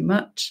bit too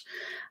much.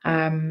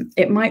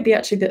 It might be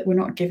actually that we're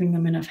not giving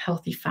them enough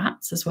healthy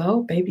fats as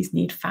well. Babies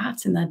need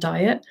fat in their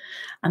diet,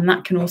 and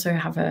that can also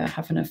have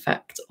an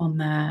effect on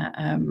their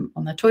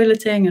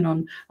toileting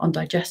and on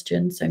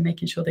digestion. So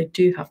making sure they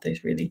do have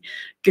those really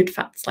good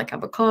fats like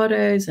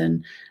avocados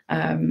and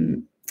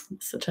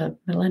such a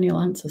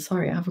millennial answer.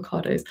 Sorry,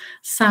 avocados,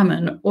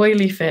 salmon,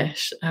 oily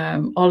fish,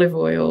 olive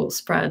oil,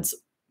 spreads,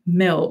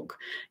 milk,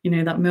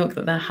 that milk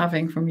that they're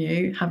having from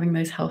you, having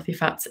those healthy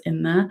fats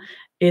in there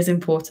is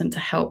important to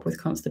help with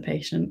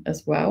constipation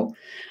as well.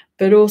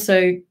 But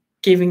also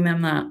giving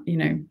them that,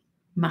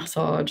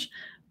 massage,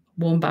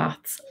 warm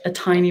baths, a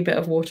tiny bit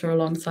of water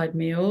alongside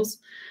meals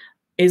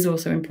is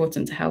also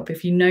important to help.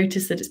 If you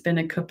notice that it's been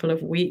a couple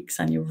of weeks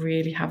and you're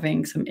really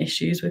having some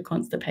issues with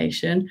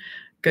constipation,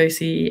 go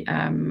see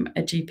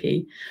a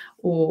GP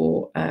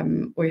or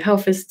your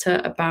health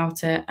visitor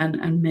about it,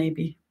 and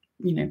maybe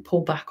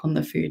pull back on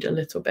the food a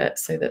little bit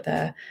so that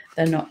they're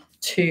not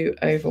too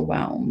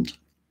overwhelmed.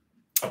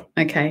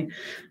 Okay,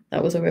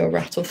 that was a real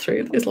rattle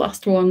through those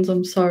last ones.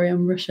 I'm sorry,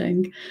 I'm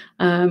rushing.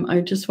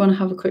 I just want to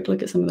have a quick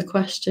look at some of the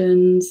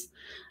questions.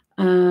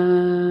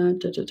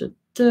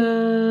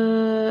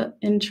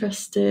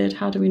 Interested.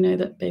 How do we know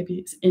that baby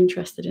is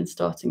interested in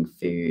starting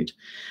food?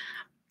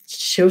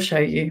 She'll show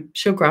you.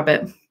 She'll grab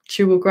it.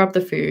 She will grab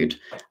the food.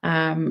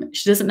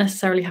 She doesn't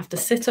necessarily have to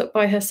sit up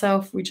by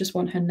herself. We just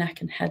want her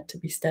neck and head to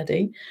be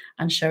steady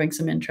and showing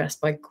some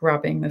interest by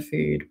grabbing the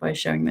food, by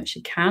showing that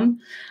she can.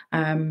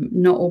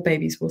 Not all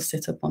babies will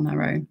sit up on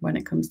their own when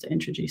it comes to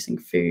introducing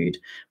food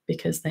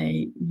because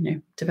they,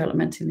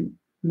 developmentally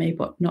may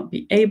not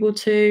be able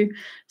to.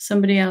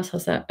 Somebody else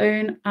has their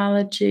own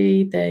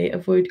allergy. They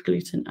avoid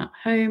gluten at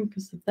home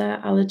because of their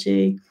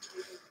allergy.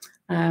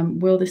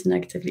 Will this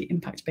negatively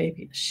impact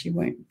baby? She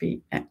won't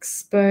be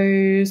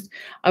exposed.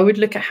 I would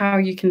look at how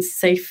you can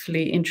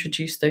safely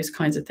introduce those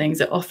kinds of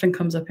things. It often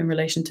comes up in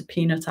relation to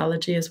peanut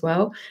allergy as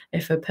well.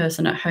 If a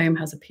person at home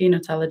has a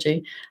peanut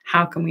allergy,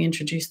 how can we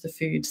introduce the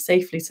food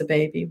safely to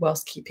baby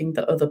whilst keeping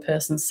the other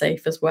person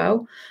safe as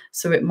well?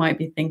 So it might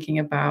be thinking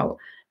about,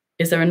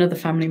 is there another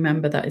family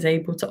member that is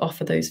able to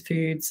offer those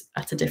foods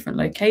at a different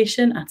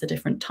location, at a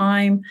different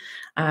time?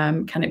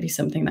 Can it be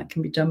something that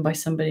can be done by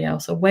somebody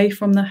else away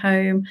from the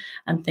home?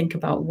 And think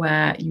about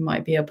where you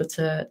might be able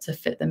to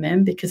fit them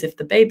in. Because if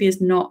the baby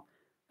is not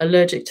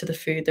allergic to the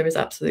food, there is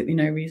absolutely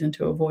no reason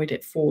to avoid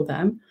it for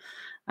them.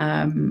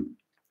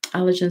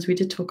 Allergens, we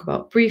did talk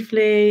about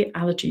briefly.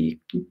 Allergy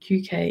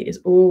UK is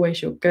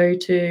always your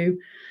go-to.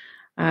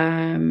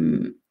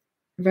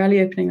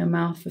 Rarely opening their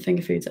mouth for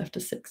finger foods after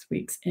 6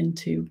 weeks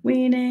into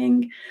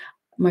weaning.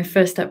 My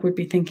first step would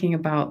be thinking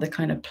about the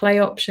kind of play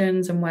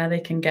options and where they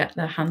can get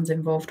their hands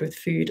involved with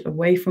food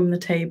away from the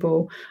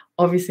table.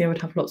 Obviously, I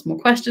would have lots more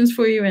questions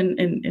for you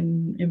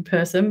in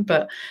person,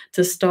 but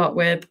to start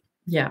with,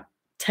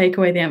 take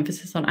away the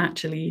emphasis on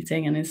actually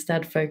eating and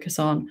instead focus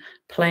on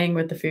playing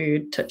with the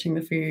food, touching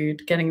the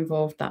food, getting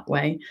involved that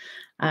way.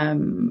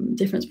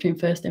 Difference between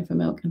first infant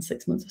milk and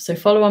 6 months. So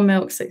follow-on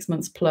milk, 6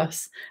 months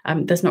plus.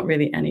 There's not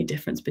really any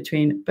difference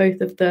between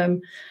both of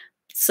them.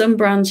 Some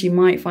brands you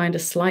might find a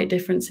slight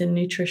difference in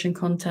nutrition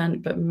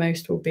content, but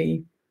most will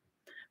be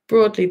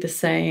broadly the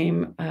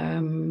same.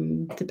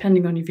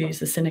 Depending on your views,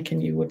 the cynic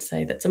in you would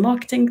say that's a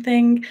marketing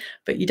thing,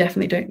 but you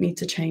definitely don't need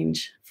to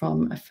change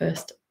from a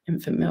first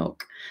infant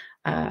milk.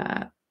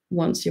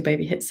 Once your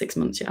baby hits 6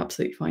 months, you're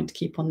absolutely fine to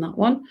keep on that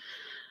one.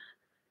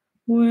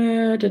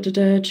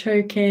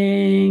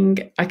 Choking.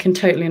 I can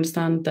totally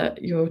understand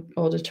that your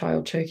older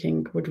child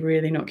choking would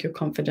really knock your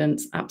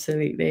confidence.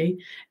 Absolutely.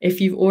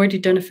 If you've already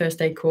done a first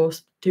aid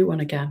course, do one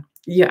again.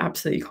 You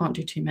absolutely can't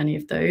do too many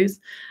of those.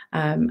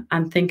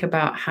 And think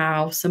about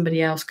how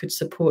somebody else could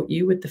support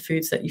you with the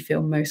foods that you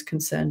feel most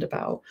concerned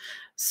about.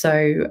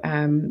 So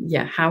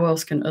how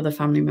else can other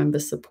family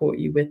members support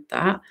you with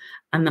that?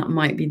 And that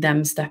might be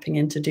them stepping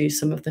in to do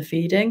some of the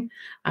feeding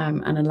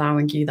and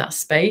allowing you that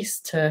space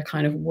to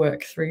kind of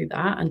work through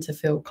that and to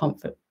feel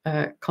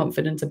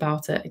confident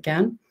about it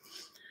again.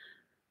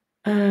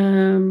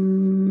 I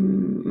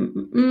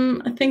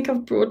think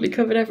I've broadly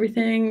covered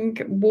everything.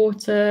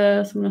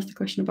 Water, someone asked a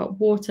question about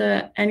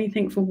water.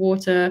 Anything for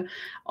water,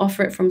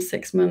 offer it from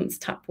 6 months.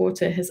 Tap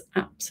water is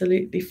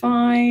absolutely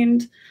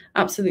fine.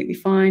 Absolutely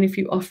fine. If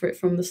you offer it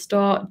from the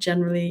start,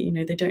 generally,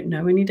 they don't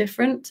know any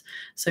different.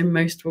 So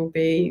most will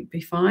be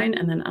fine.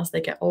 And then as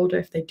they get older,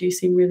 if they do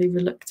seem really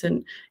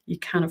reluctant, you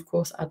can, of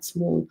course, add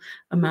small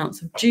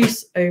amounts of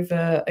juice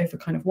over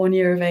kind of 1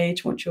 year of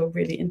age once you're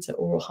really into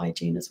oral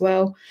hygiene as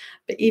well.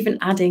 But even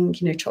adding,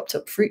 chopped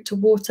up fruit to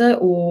water,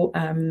 or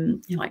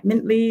like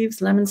mint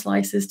leaves, lemon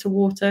slices to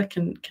water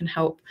can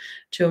help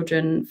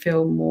children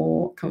feel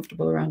more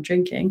comfortable around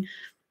drinking.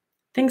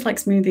 Things like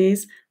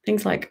smoothies,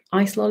 things like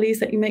ice lollies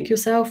that you make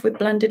yourself with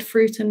blended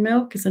fruit and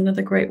milk is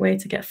another great way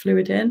to get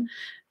fluid in.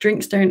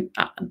 Drinks don't,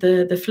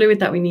 the fluid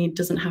that we need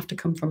doesn't have to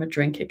come from a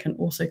drink. It can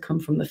also come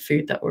from the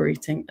food that we're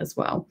eating as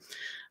well.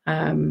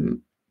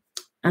 And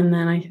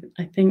then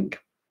I think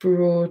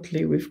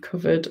broadly we've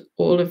covered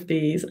all of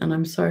these, and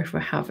I'm sorry if I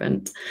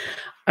haven't.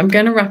 I'm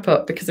going to wrap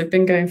up because I've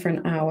been going for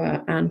an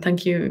hour, and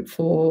thank you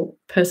for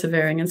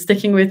persevering and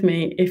sticking with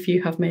me if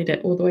you have made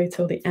it all the way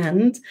till the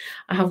end.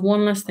 I have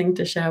one last thing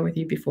to share with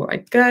you before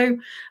I go.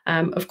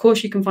 Of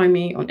course, you can find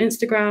me on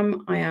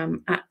Instagram. I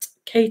am at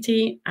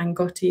Katie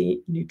Angotti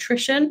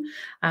Nutrition.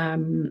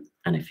 And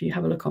if you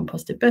have a look on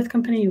Positive Birth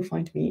Company, you'll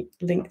find me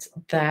linked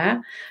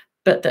there.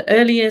 But the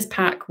early years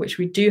pack, which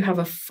we do have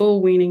a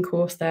full weaning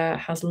course there,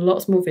 has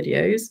lots more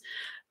videos.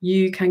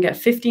 You can get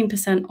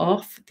 15%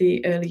 off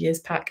the early years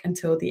pack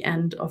until the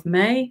end of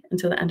May,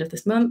 until the end of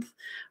this month,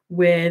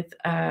 with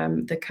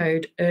the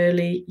code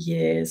early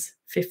years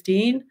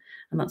 15,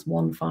 and that's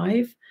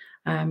 15.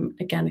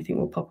 Again, I think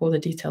we'll pop all the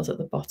details at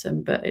the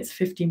bottom, but it's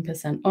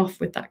 15% off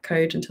with that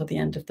code until the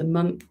end of the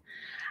month.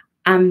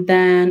 And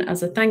then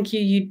as a thank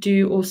you, you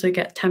do also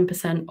get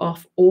 10%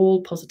 off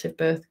all Positive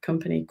Birth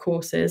Company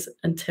courses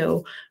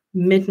until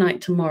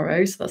midnight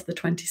tomorrow. So that's the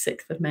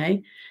 26th of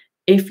May.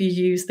 If you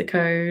use the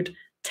code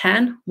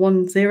 10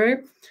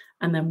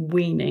 and then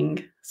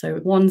weaning. So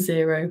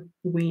 10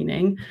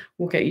 weaning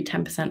will get you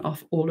 10%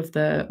 off all of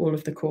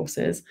the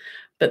courses.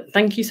 But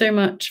thank you so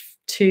much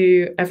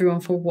to everyone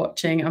for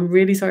watching. I'm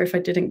really sorry if I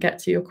didn't get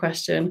to your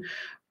question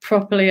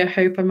properly. I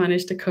hope I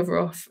managed to cover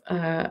off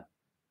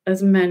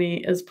as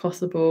many as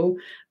possible.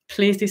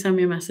 Please do send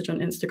me a message on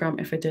Instagram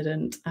if I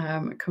didn't.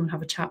 Come and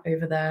have a chat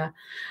over there.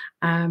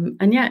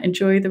 And yeah,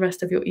 enjoy the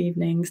rest of your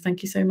evenings.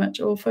 Thank you so much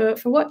all for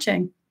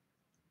watching.